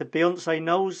that? The Beyonce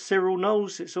knows, Cyril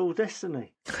knows, it's all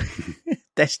destiny.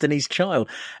 Destiny's Child.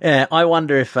 Yeah, I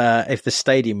wonder if the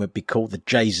stadium would be called the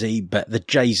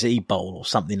Jay-Z Bowl or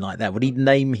something like that. Would he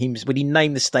name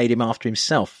the stadium after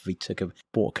himself if he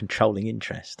bought a controlling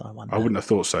interest? I wonder. I wouldn't have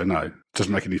thought so. No,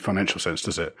 doesn't make any financial sense,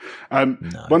 does it? No.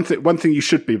 One thing you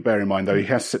should bear in mind, though, he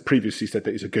has previously said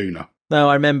that he's a gooner. No,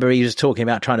 I remember he was talking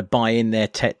about trying to buy in there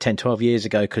 10, 12 years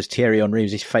ago because Thierry Henry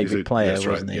was his favourite player,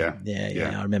 wasn't he?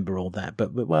 Yeah, I remember all that.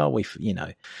 But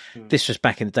this was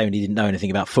back in the day when he didn't know anything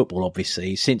about football,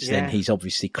 obviously. Since then, he's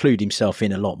obviously clued himself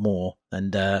in a lot more,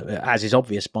 and as is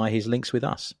obvious by his links with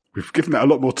us. We've given that a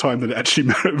lot more time than it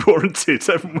actually warranted,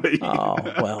 haven't we? Oh,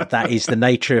 well, that is the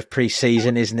nature of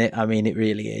pre-season, isn't it? I mean, it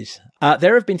really is.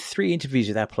 There have been 3 interviews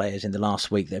with our players in the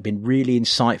last week that have been really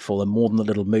insightful and more than a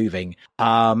little moving.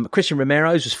 Christian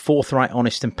Romero's was forthright,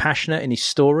 honest and passionate in his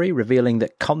story, revealing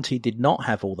that Conte did not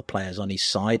have all the players on his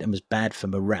side and was bad for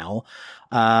morale.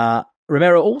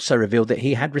 Romero also revealed that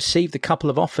he had received a couple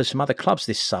of offers from other clubs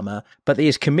this summer, but he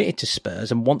is committed to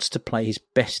Spurs and wants to play his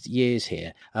best years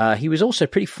here. He was also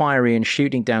pretty fiery in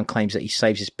shooting down claims that he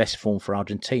saves his best form for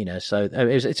Argentina. So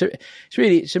it's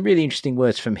some really interesting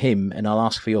words from him, and I'll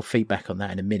ask for your feedback on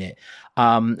that in a minute.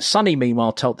 Sonny,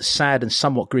 meanwhile, told the sad and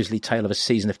somewhat grisly tale of a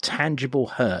season of tangible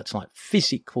hurt, like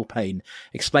physical pain,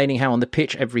 explaining how on the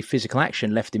pitch every physical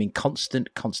action left him in constant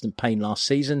pain last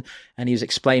season, and he was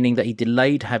explaining that he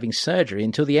delayed having surgery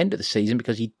until the end of the season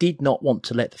because he did not want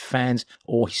to let the fans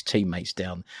or his teammates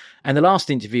down. And the last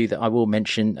interview that I will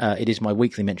mention, it is my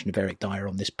weekly mention of Eric Dyer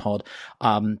on this pod,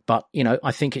 but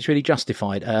I think it's really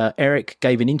justified. Eric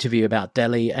gave an interview about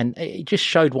Delhi, and it just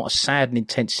showed what a sad and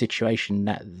intense situation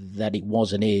that it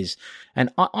was and is.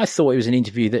 And I thought it was an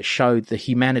interview that showed the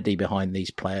humanity behind these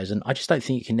players, and I just don't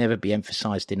think it can never be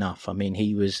emphasised enough. I mean,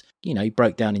 he was, he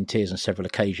broke down in tears on several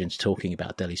occasions talking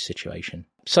about Delhi's situation.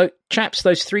 So, chaps,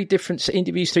 those 3 different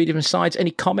interviews, 3 different sides, any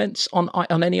comments on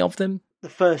any of them? The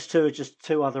first 2 are just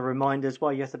 2 other reminders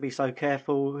why you have to be so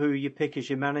careful who you pick as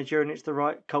your manager, and it's the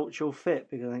right cultural fit.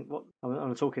 Because I think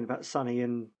I'm talking about Sonny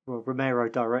and Romero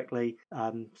directly.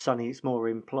 Sonny, it's more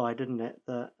implied, isn't it,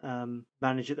 that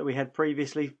manager that we had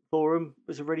previously for him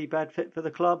was a really bad fit for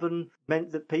the club and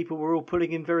meant that people were all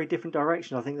pulling in very different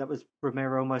directions. I think that was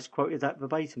Romero almost quoted that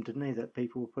verbatim, didn't he? That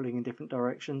people were pulling in different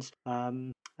directions.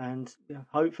 And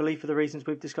hopefully, for the reasons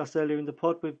we've discussed earlier in the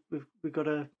pod, we've got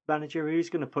a manager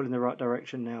who's going to pull in the right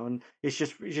direction now. And it's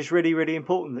just really, really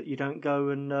important that you don't go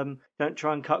and don't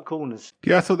try and cut corners.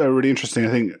 Yeah, I thought they were really interesting. I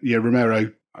think,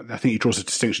 Romero, I think he draws a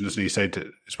distinction, doesn't he? He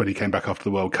said it's when he came back after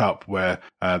the World Cup where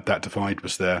that divide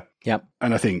was there. Yep.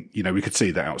 And I think, we could see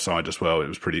that outside as well. It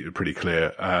was pretty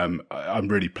clear. I'm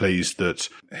really pleased that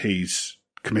he's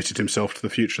committed himself to the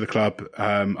future of the club.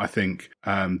 I think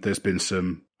there's been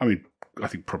I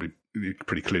think probably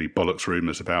pretty clearly bollocks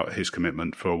rumours about his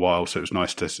commitment for a while. So it was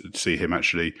nice to see him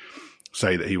actually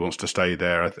say that he wants to stay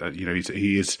there.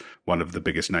 He is one of the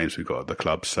biggest names we've got at the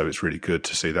club. So it's really good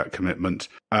to see that commitment.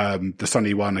 The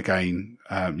Sonny one again,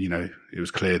 it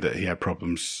was clear that he had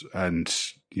problems and,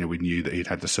 we knew that he'd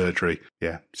had the surgery.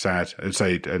 Yeah, sad.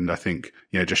 And I think,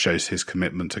 it just shows his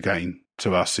commitment again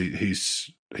to us.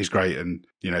 He's great. And,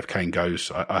 if Kane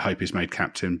goes, I hope he's made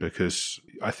captain because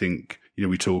I think,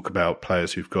 we talk about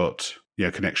players who've got,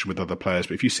 connection with other players.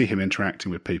 But if you see him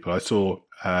interacting with people, I saw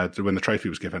when the trophy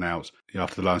was given out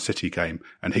after the Lion City game,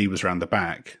 and he was round the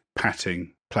back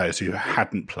patting players who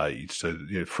hadn't played, so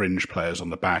fringe players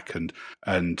on the back, and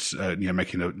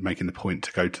making the point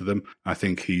to go to them. I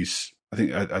think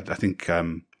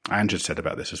Ange said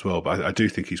about this as well, but I do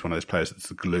think he's one of those players that's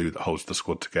the glue that holds the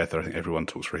squad together. I think everyone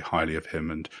talks very highly of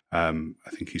him, and I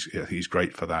think he's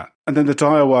great for that. And then the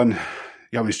Dyer one.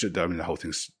 Yeah, the whole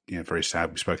thing's very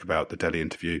sad. We spoke about the Delhi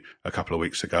interview a couple of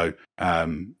weeks ago.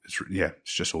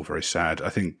 It's just all very sad. I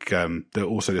think that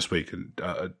also this week,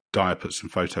 Dyer put some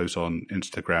photos on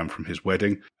Instagram from his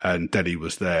wedding, and Delhi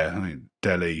was there. I think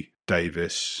Delhi,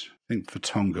 Davis, I think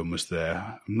Vertonghen was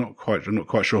there. I'm not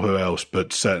quite sure who else,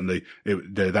 but certainly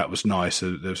that was nice.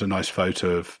 There was a nice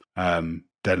photo of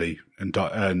Delhi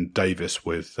and Davis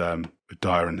with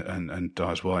Dyer and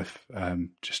Dyer's wife.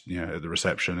 Just at the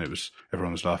reception,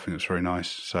 everyone was laughing. It was very nice.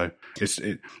 So it's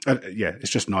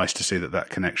just nice to see that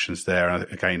connection's there.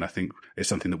 Again, I think it's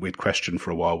something that we'd questioned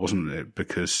for a while, wasn't it?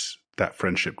 Because that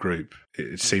friendship group,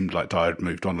 it seemed like Dyer had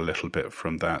moved on a little bit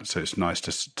from that. So it's nice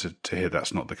to hear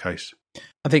that's not the case.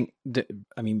 I think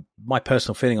my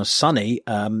personal feeling on Sonny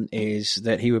is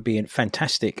that he would be a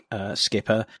fantastic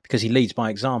skipper because he leads by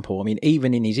example. I mean,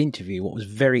 even in his interview, what was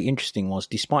very interesting was,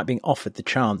 despite being offered the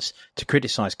chance to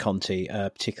criticise Conte,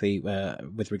 particularly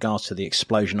with regards to the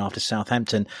explosion after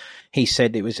Southampton, he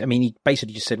said he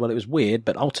basically just said, well, it was weird,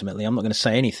 but ultimately I'm not going to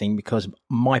say anything because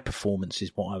my performance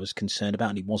is what I was concerned about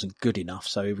and he wasn't good enough.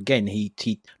 So again, he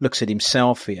looks at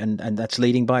himself and that's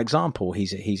leading by example.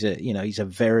 He's a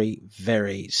very,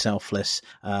 very selfless,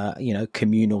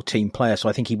 communal team player. So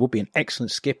I think he will be an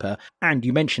excellent skipper. And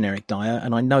you mentioned Eric Dyer,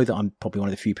 and I know that I'm probably one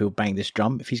of the few people banging this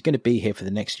drum. If he's going to be here for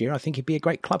the next year, I think he'd be a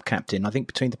great club captain. I think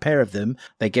between the pair of them,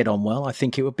 they get on well. I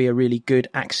think it would be a really good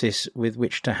axis with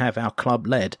which to have our club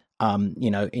led,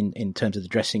 in terms of the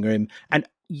dressing room. And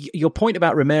your point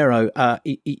about Romero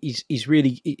is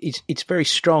really it's very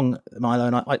strong, Milo,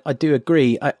 and I do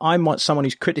agree. I'm someone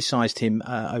who's criticised him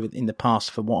in the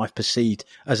past for what I've perceived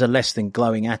as a less than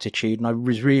glowing attitude, and I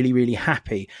was really, really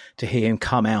happy to hear him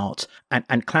come out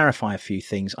and clarify a few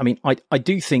things. I mean, I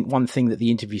do think one thing that the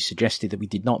interview suggested that we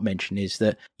did not mention is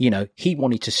that, he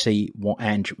wanted to see what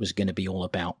Ange was going to be all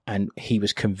about, and he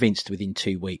was convinced within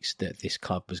 2 weeks that this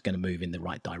club was going to move in the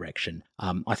right direction.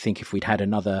 I think if we'd had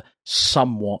another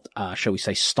somewhat, shall we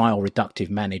say, style reductive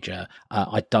manager,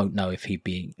 I don't know if he'd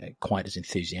be quite as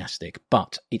enthusiastic,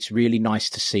 but it's really nice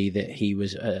to see that he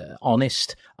was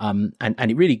honest, and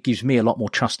it really gives me a lot more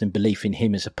trust and belief in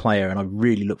him as a player, and I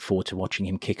really look forward to watching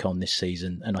him kick on this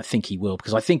season, and I think he will,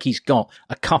 because I think he's got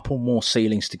a couple more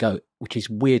ceilings to go, which is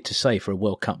weird to say for a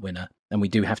World Cup winner, and we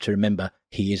do have to remember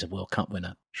he is a World Cup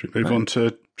winner. Should we move on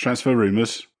to transfer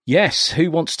rumours? Yes,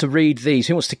 who wants to read these?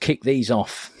 Who wants to kick these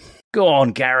off? Go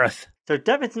on, Gareth. So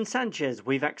Davinson Sanchez,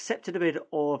 we've accepted a bid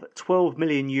of €12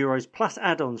 million plus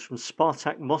add-ons from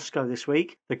Spartak Moscow this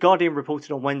week. The Guardian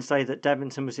reported on Wednesday that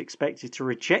Davinson was expected to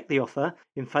reject the offer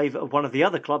in favour of one of the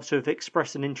other clubs who have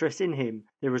expressed an interest in him.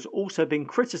 There has also been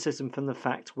criticism from the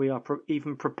fact we are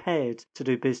even prepared to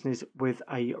do business with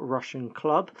a Russian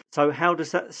club. So how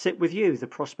does that sit with you, the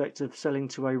prospect of selling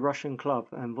to a Russian club?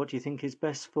 And what do you think is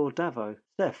best for Davo?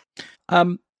 Steph?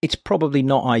 It's probably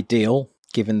not ideal,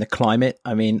 given the climate.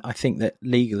 I mean, I think that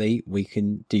legally we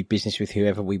can do business with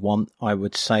whoever we want. I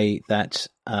would say that,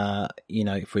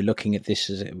 if we're looking at this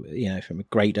as, from a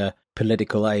greater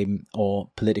political aim or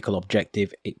political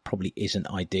objective, it probably isn't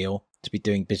ideal to be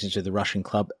doing business with a Russian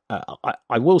club.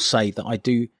 I will say that I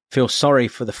do feel sorry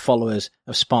for the followers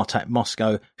of Spartak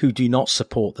Moscow who do not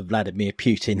support the Vladimir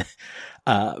Putin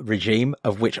regime,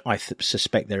 of which I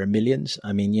suspect there are millions.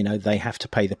 I mean, they have to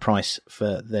pay the price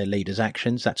for their leaders'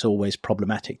 actions. That's always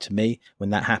problematic to me when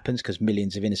that happens, because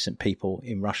millions of innocent people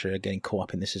in Russia are getting caught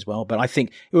up in this as well. But I think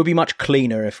it would be much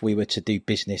cleaner if we were to do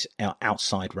business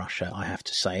outside Russia, I have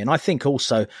to say. And I think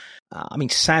also,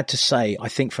 sad to say, I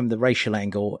think from the racial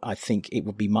angle, I think it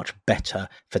would be much better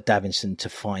for Davinson to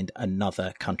find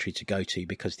another country to go to,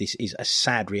 because this is a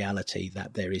sad reality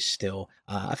that there is still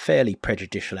a fairly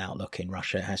prejudicial outlook in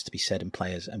Russia, it has to be said, and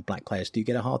players and black players do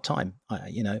get a hard time,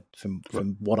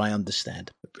 from what I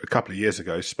understand. A couple of years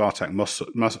ago, Spartak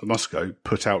Moscow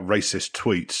put out racist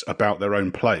tweets about their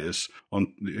own players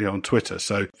on Twitter.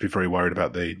 So be very worried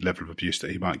about the level of abuse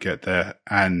that he might get there.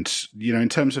 And, in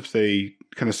terms of the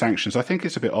kind of sanctions, I think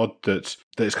it's a bit odd that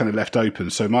it's kind of left open.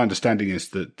 So my understanding is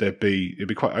that it'd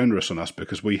be quite onerous on us,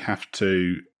 because we have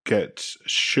to get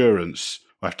assurance.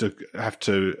 We have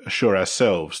to assure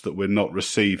ourselves that we're not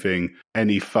receiving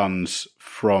any funds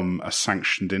from a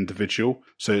sanctioned individual.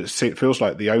 So it feels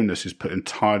like the onus is put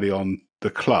entirely on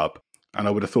the club. And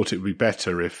I would have thought it would be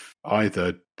better if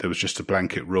either there was just a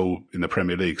blanket rule in the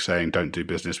Premier League saying don't do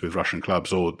business with Russian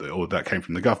clubs, or that came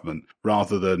from the government,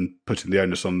 rather than putting the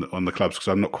onus on the clubs, because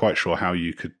I'm not quite sure how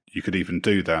you could even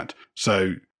do that.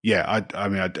 So yeah,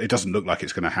 it doesn't look like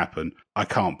it's going to happen. I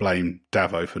can't blame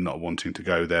Davo for not wanting to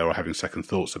go there or having second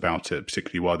thoughts about it,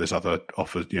 particularly while there's other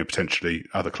offers, potentially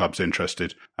other clubs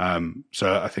interested.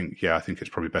 So I think it's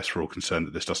probably best for all concerned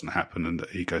that this doesn't happen and that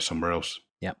he goes somewhere else.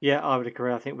 Yeah, I would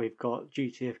agree. I think we've got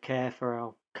duty of care for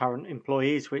our current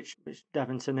employees, which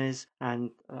Davinson is,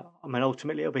 and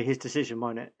ultimately it'll be his decision,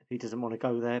 won't it? If he doesn't want to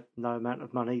go there, no amount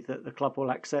of money that the club will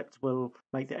accept will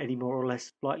make that any more or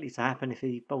less likely to happen if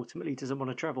he ultimately doesn't want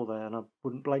to travel there, and I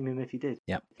wouldn't blame him if he did.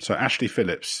 Yeah. So Ashley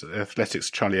Phillips, Athletics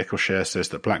Charlie Eccleshare, says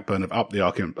that Blackburn have upped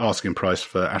the asking price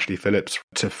for Ashley Phillips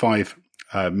to £5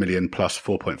 million plus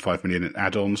 4.5 million in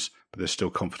add-ons, but there's still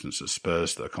confidence at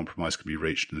Spurs that a compromise can be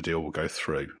reached and the deal will go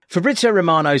through. Fabrizio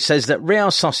Romano says that Real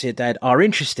Sociedad are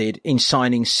interested in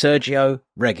signing Sergio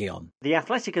Reguilón. The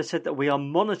Athletic have said that we are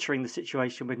monitoring the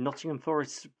situation with Nottingham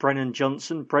Forest's Brennan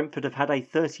Johnson. Brentford have had a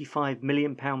 £35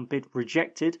 million bid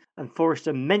rejected, and Forest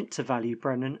are meant to value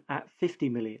Brennan at £50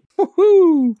 million.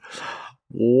 Woohoo!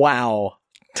 Wow.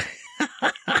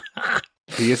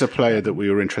 He is a player that we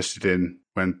were interested in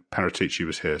when Paratici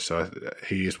was here, so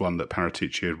he is one that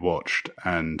Paratici had watched,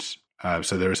 and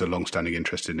so there is a long-standing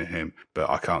interest in him. But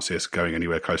I can't see us going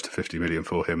anywhere close to 50 million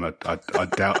for him.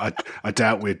 I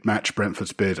doubt we'd match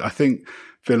Brentford's bid. I think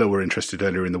Villa were interested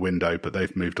earlier in the window, but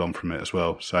they've moved on from it as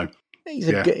well. So he's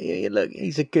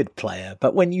a good player,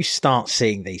 but when you start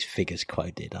seeing these figures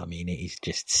quoted, I mean, it is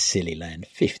just silly land.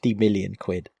 50 million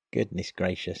quid. Goodness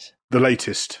gracious. The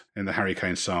latest in the Harry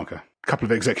Kane saga. A couple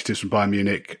of executives from Bayern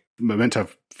Munich were meant to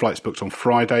have flights booked on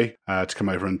Friday to come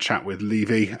over and chat with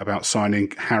Levy about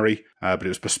signing Harry, but it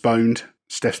was postponed.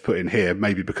 Steph's put in here,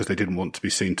 maybe because they didn't want to be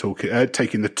seen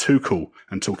taking the Tuchel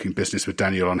and talking business with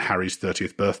Daniel on Harry's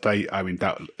 30th birthday. I mean,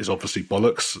 that is obviously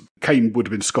bollocks. Kane would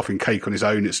have been scoffing cake on his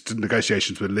own. It's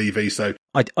negotiations with Levy, so...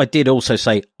 I did also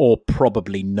say, or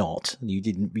probably not. You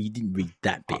didn't read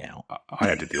that bit out. I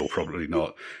added the or probably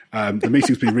not. The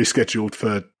meeting's been rescheduled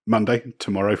for Monday,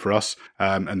 tomorrow for us,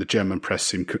 and the German press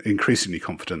seem increasingly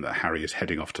confident that Harry is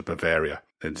heading off to Bavaria.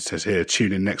 It says here,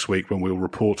 tune in next week when we'll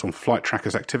report on Flight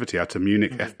Trackers activity out of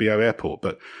Munich FBO Airport,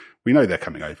 but we know they're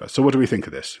coming over. So what do we think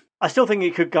of this? I still think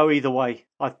it could go either way.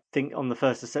 I think on the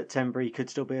 1st of September he could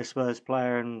still be a Spurs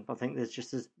player, and I think there's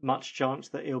just as much chance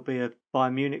that he'll be a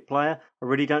Bayern Munich player. I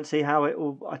really don't see how it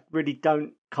will. I really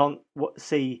can't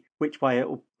see which way it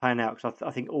will pan out, because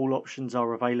I think all options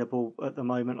are available at the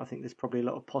moment. I think there's probably a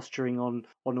lot of posturing on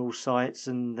all sites,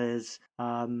 and there's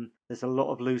a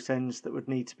lot of loose ends that would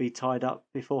need to be tied up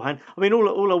beforehand. I mean,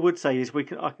 all I would say is I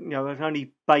can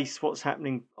only base what's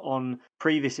happening on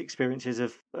previous experiences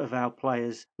of our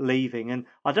players leaving, and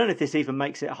I don't know if this even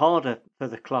makes it harder for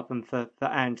the club and for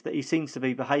Ange that he seems to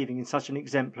be behaving in such an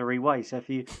exemplary way. So if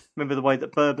you remember the way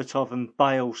that Berbatov and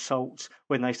Bale sulked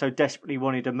when they so desperately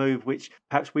wanted a move, which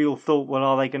perhaps we all thought, well,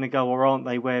 are they going to go or aren't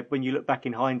they? Where when you look back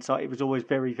in hindsight, it was always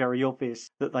very, very obvious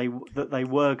that they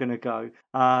were going to go.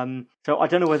 So I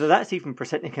don't know whether that's even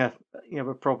presenting a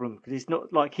problem, because it's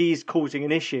not like he's causing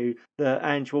an issue that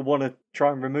Ange will want to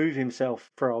try and remove himself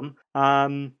from.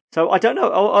 So I don't know.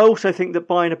 I also think that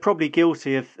Bayern are probably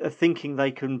guilty of thinking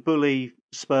they can bully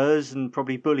Spurs and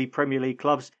probably bully Premier League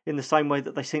clubs in the same way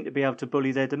that they seem to be able to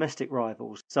bully their domestic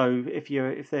rivals. So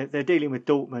if they're dealing with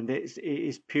Dortmund, it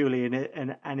is purely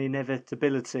an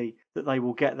inevitability that they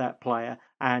will get that player.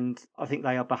 And I think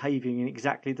they are behaving in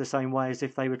exactly the same way as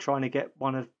if they were trying to get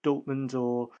one of Dortmund's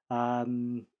or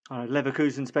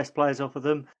Leverkusen's best players off of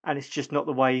them. And it's just not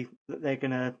the way that they're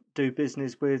going to do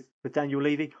business with Daniel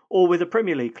Levy or with a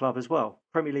Premier League club as well.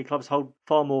 Premier League clubs hold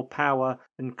far more power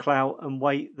and clout and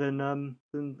weight than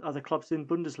other clubs in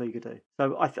Bundesliga do.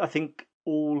 So I think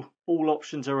all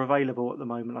options are available at the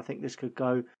moment. I think this could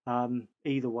go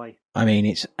either way. I mean,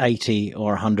 it's 80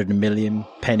 or 100 million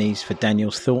pennies for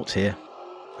Daniel's thoughts here.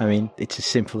 I mean, it's as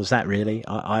simple as that, really.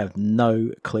 I have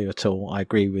no clue at all. I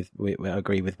agree with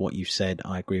what you've said.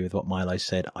 I agree with what Milo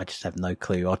said. I just have no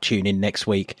clue. I'll tune in next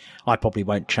week. I probably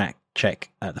won't check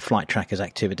the Flight Trackers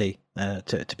activity.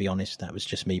 To be honest, that was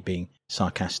just me being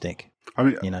sarcastic. I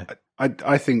mean,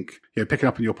 I think, picking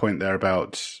up on your point there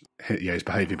about his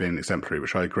behaviour being exemplary,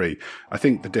 which I agree. I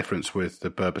think the difference with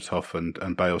the Berbatov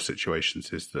and Bale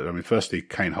situations is that, I mean, firstly,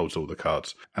 Kane holds all the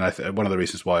cards. And one of the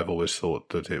reasons why I've always thought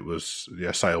that it was,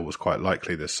 sale was quite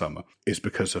likely this summer is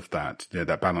because of that.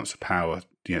 That balance of power,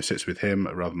 sits with him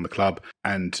rather than the club.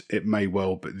 And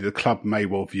the club may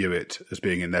well view it as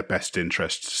being in their best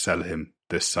interest to sell him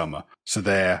this summer. So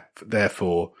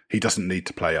therefore, he doesn't need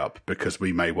to play up because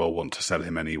we may well want to sell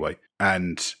him anyway.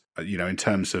 And, in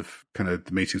terms of kind of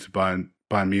the meetings with Bayern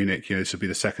Munich, this will be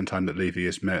the second time that Levy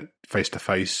has met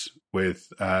face-to-face with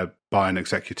Bayern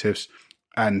executives.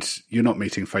 And you're not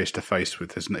meeting face-to-face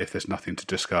if there's nothing to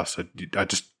discuss. I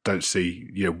just don't see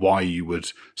why you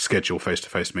would schedule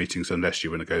face-to-face meetings unless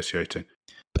you were negotiating.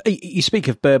 You speak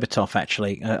of Berbatov,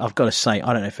 actually. I've got to say,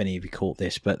 I don't know if any of you caught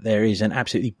this, but there is an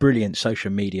absolutely brilliant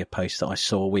social media post that I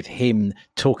saw with him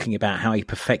talking about how he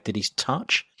perfected his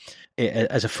touch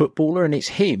as a footballer, and it's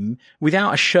him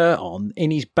without a shirt on in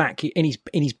his back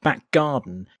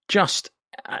garden, just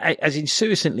as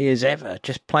insouciantly as ever,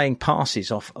 just playing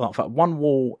passes off one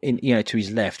wall to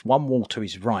his left, one wall to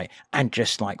his right, and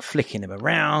just like flicking them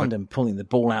around and pulling the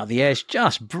ball out of the air. It's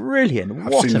just brilliant.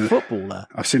 What a footballer!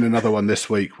 I've seen another one this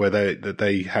week where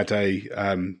they had a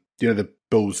the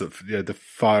balls that the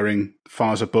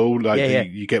fires a ball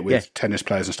like you get with tennis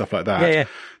players and stuff like that.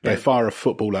 They fire a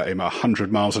football at him at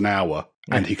 100 miles an hour,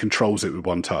 and he controls it with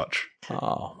one touch.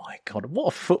 Oh my God, what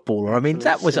a footballer. I mean,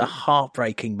 that was a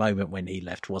heartbreaking moment when he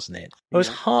left, wasn't it? It was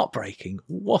heartbreaking.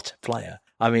 What a player.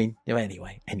 I mean,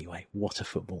 anyway, what a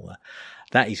footballer.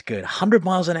 That is good. 100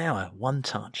 miles an hour, one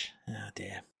touch. Oh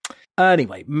dear.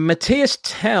 Anyway, Matthias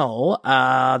Tell,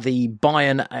 the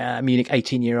Bayern Munich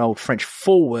 18-year-old French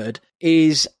forward,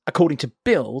 is, according to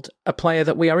Bild, a player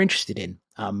that we are interested in.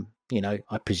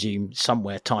 I presume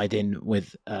somewhere tied in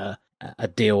with a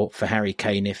deal for Harry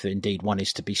Kane, if indeed one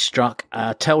is to be struck.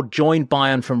 Tell joined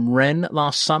Bayern from Rennes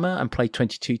last summer and played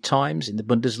 22 times in the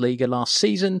Bundesliga last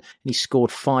season. And he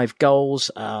scored 5 goals.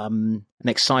 An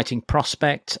exciting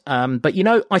prospect. But,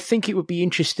 I think it would be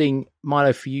interesting,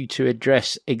 Milo, for you to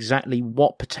address exactly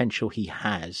what potential he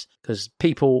has, because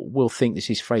people will think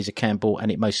this is Fraser Campbell,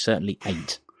 and it most certainly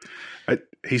ain't.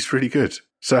 He's really good.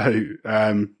 So,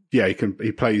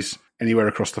 he plays anywhere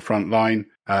across the front line.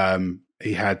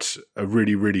 He had a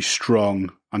really, really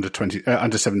strong under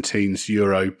 17s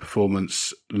Euro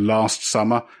performance last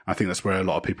summer. I think that's where a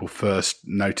lot of people first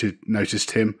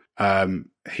noticed him.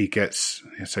 He gets,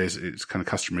 it's kind of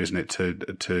customary, isn't it,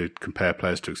 to compare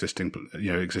players to existing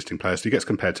players. He gets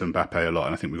compared to Mbappe a lot,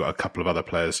 and I think we've got a couple of other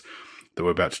players that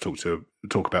we're about to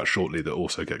talk about shortly that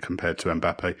also get compared to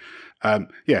Mbappe.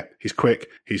 He's quick.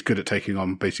 He's good at taking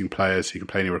on beating players. He can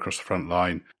play anywhere across the front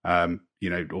line.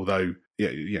 Although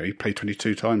he played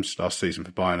 22 times last season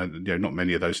for Bayern, and not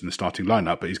many of those in the starting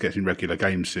lineup, but he's getting regular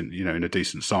games in a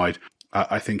decent side.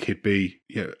 I think he'd be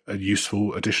a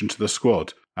useful addition to the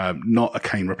squad. Not a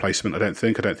Kane replacement, I don't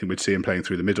think. I don't think we'd see him playing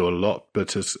through the middle a lot,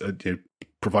 but as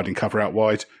providing cover out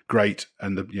wide, great,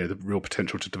 and the real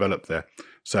potential to develop there.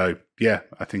 So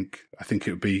I think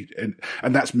it would be,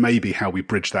 and that's maybe how we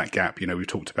bridge that gap. We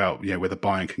talked about whether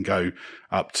Bayern can go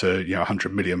up to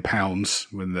 £100 million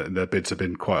when the bids have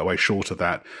been quite a way short of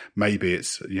that. Maybe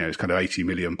it's it's kind of 80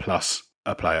 million plus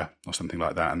a player or something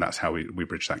like that, and that's how we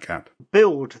bridge that gap.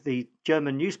 Bild, the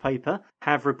German newspaper,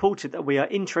 have reported that we are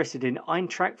interested in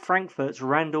Eintracht Frankfurt's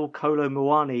Randall Kolo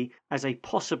Muani as a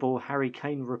possible Harry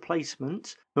Kane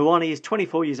replacement. Muani is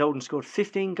 24 years old and scored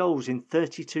 15 goals in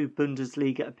 32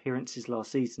 Bundesliga appearances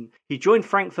last season. He joined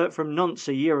Frankfurt from Nantes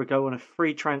a year ago on a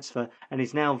free transfer and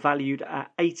is now valued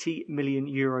at €80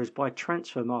 million by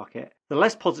Transfer Market. The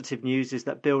less positive news is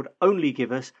that Bild only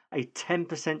give us a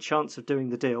 10% chance of doing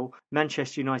the deal.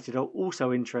 Manchester United are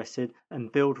also interested,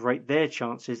 and Bild rate their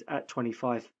chances at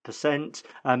 25%.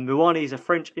 Muani is a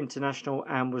French international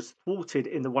and was thwarted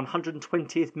in the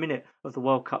 120th minute of the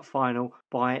World Cup final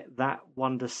by that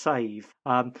wonder save.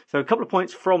 So a couple of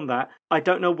points from that. I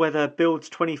don't know whether Bild's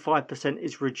 25%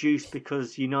 is reduced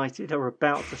because United are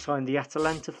about to sign the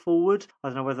Atalanta forward. I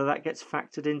don't know whether that gets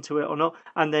factored into it or not.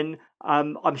 And then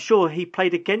I'm sure he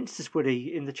played against us, would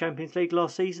he, in the Champions League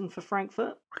last season for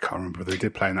Frankfurt? I can't remember whether he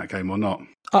did play in that game or not.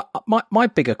 My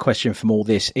bigger question from all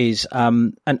this is,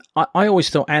 and I always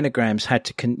thought anagrams had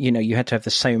to, you had to have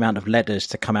the same amount of letters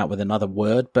to come out with another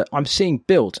word, but I'm seeing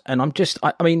built, and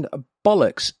I mean,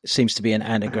 bollocks seems to be an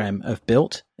anagram of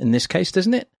built in this case,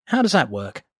 doesn't it? How does that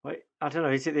work? Wait, I don't know.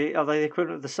 Are they the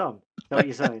equivalent of the sun? Is that what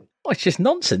you're saying? Well, it's just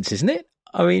nonsense, isn't it?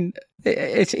 I mean,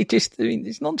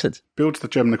 it's nonsense. Build's the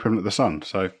German equivalent of the sun,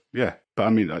 so yeah. But I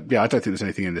mean, I don't think there's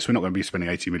anything in this. We're not going to be spending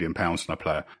 £80 million on a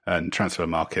player, and Transfer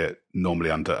Market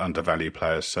normally undervalue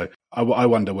players. So I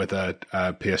wonder whether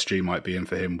PSG might be in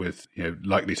for him with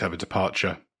likely to have a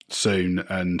departure soon,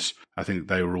 and I think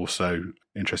they were also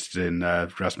interested in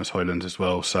Rasmus Højlund as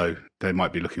well, so they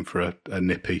might be looking for a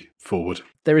nippy forward.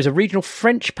 There is a regional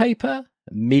French paper,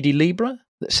 Midi Libre,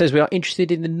 that says we are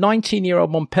interested in the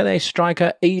 19-year-old Montpellier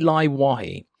striker Eli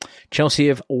Wahi. Chelsea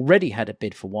have already had a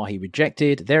bid for Wahi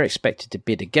rejected. They're expected to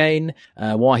bid again.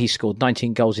 Wahi scored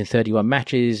 19 goals in 31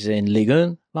 matches in Ligue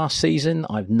 1 last season.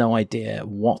 I've no idea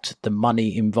what the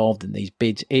money involved in these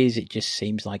bids is. It just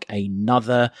seems like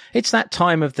another. It's that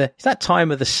time of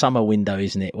the summer window,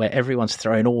 isn't it, where everyone's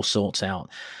throwing all sorts out,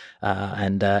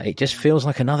 and it just feels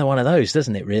like another one of those,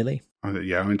 doesn't it? Really.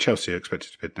 Yeah, I mean, Chelsea are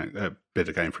expected to bid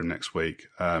again from next week.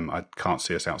 I can't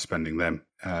see us outspending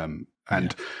them.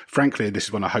 Frankly, this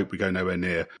is one I hope we go nowhere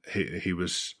near. He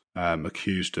was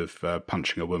accused of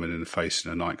punching a woman in the face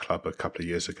in a nightclub a couple of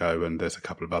years ago, and there's a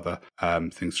couple of other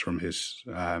things from his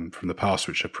from the past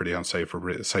which are pretty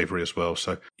unsavoury as well.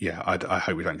 So yeah, I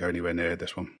hope we don't go anywhere near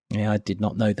this one. Yeah, I did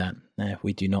not know that.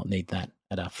 We do not need that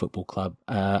at our football club.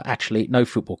 Actually, no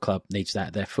football club needs that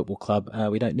at their football club.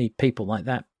 We don't need people like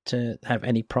that to have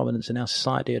any prominence in our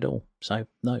society at all. So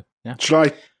no. Yeah. Should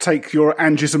I take your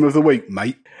angism of the week,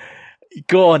 mate?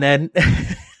 Go on, then.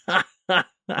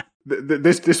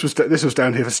 This was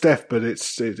down here for Steph, but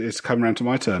it's come around to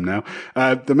my turn now.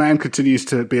 The man continues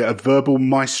to be a verbal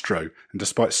maestro, and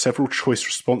despite several choice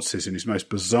responses in his most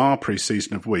bizarre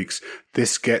pre-season of weeks,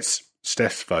 this gets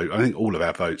Steph's vote. I think all of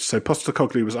our votes. So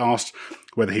Postecoglou was asked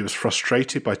whether he was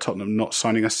frustrated by Tottenham not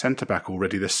signing a centre-back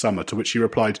already this summer, to which he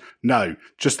replied, "No,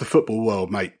 just the football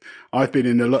world, mate. I've been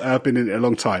in it a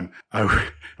long time. I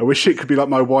wish it could be like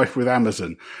my wife with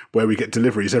Amazon, where we get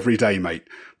deliveries every day, mate.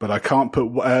 But I can't put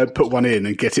one in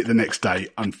and get it the next day,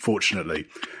 unfortunately.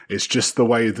 It's just the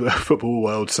way of the football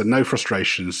world, so no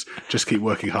frustrations. Just keep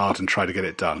working hard and try to get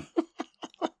it done."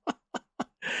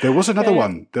 There was another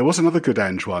one. There was another good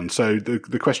Ange one. So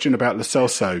the question about Lo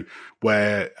Celso,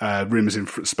 where rumours in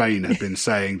Spain had been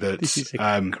saying that this is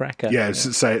a cracker. Yeah,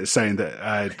 saying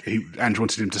that Ange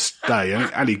wanted him to stay.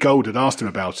 And Ali Gold had asked him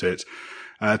about it.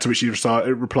 To which he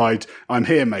replied, "I'm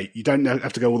here, mate. You don't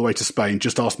have to go all the way to Spain.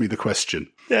 Just ask me the question."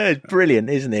 Yeah, it's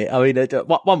brilliant, isn't it? I mean,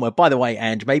 one word. By the way,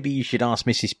 Ange, maybe you should ask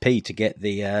Mrs. P to get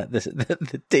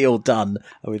the deal done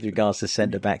with regards to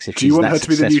centre backs if she's that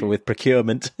successful with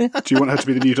procurement. Do you want her to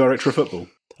be the new director of football?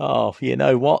 Oh, you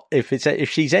know what? If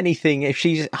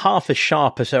she's half as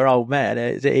sharp as her old man,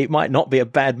 it might not be a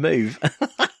bad move.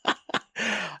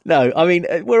 No, I mean,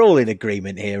 we're all in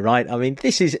agreement here, right? I mean,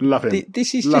 this is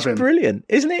just brilliant,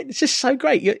 isn't it? It's just so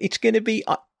great. It's going to be,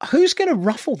 who's going to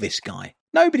ruffle this guy?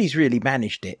 Nobody's really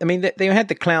managed it. I mean, they had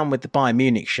the clown with the Bayern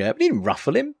Munich shirt, but he didn't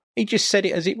ruffle him. He just said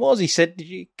it as it was. He said,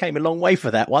 "You came a long way for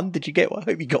that one. Did you get? I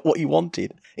hope you got what you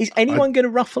wanted." Is anyone going to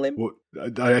ruffle him? Well,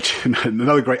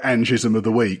 another great Angism of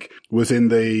the week was in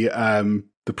the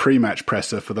pre-match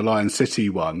presser for the Lion City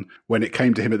one. When it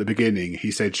came to him at the beginning, he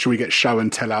said, "Shall we get show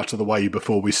and tell out of the way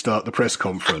before we start the press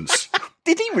conference?"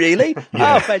 Did he really?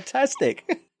 Yeah. Oh,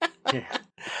 fantastic. Yeah.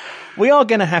 We are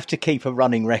going to have to keep a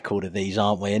running record of these,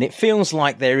 aren't we? And it feels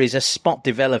like there is a spot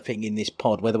developing in this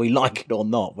pod, whether we like it or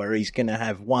not, where he's going to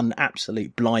have one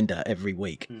absolute blinder every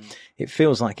week. It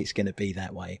feels like it's going to be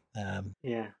that way.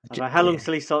 How long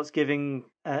till he starts giving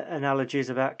analogies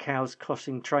about cows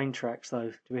crossing train tracks, though?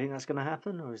 Do we think that's going to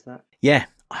happen, or is that? Yeah,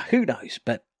 who knows?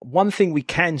 But one thing we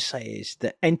can say is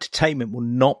that entertainment will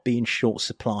not be in short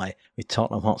supply with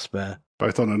Tottenham Hotspur.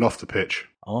 Both on and off the pitch.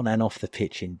 On and off the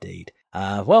pitch, indeed.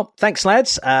 Well, thanks,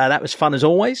 lads. That was fun as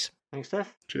always. Thanks,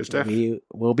 Steph. Cheers, Steph.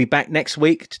 We'll be back next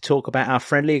week to talk about our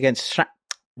friendly against Shakhtar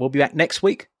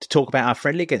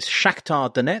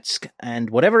Donetsk and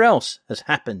whatever else has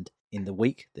happened in the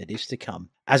week that is to come.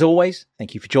 As always,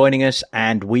 thank you for joining us,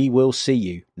 and we will see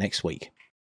you next week.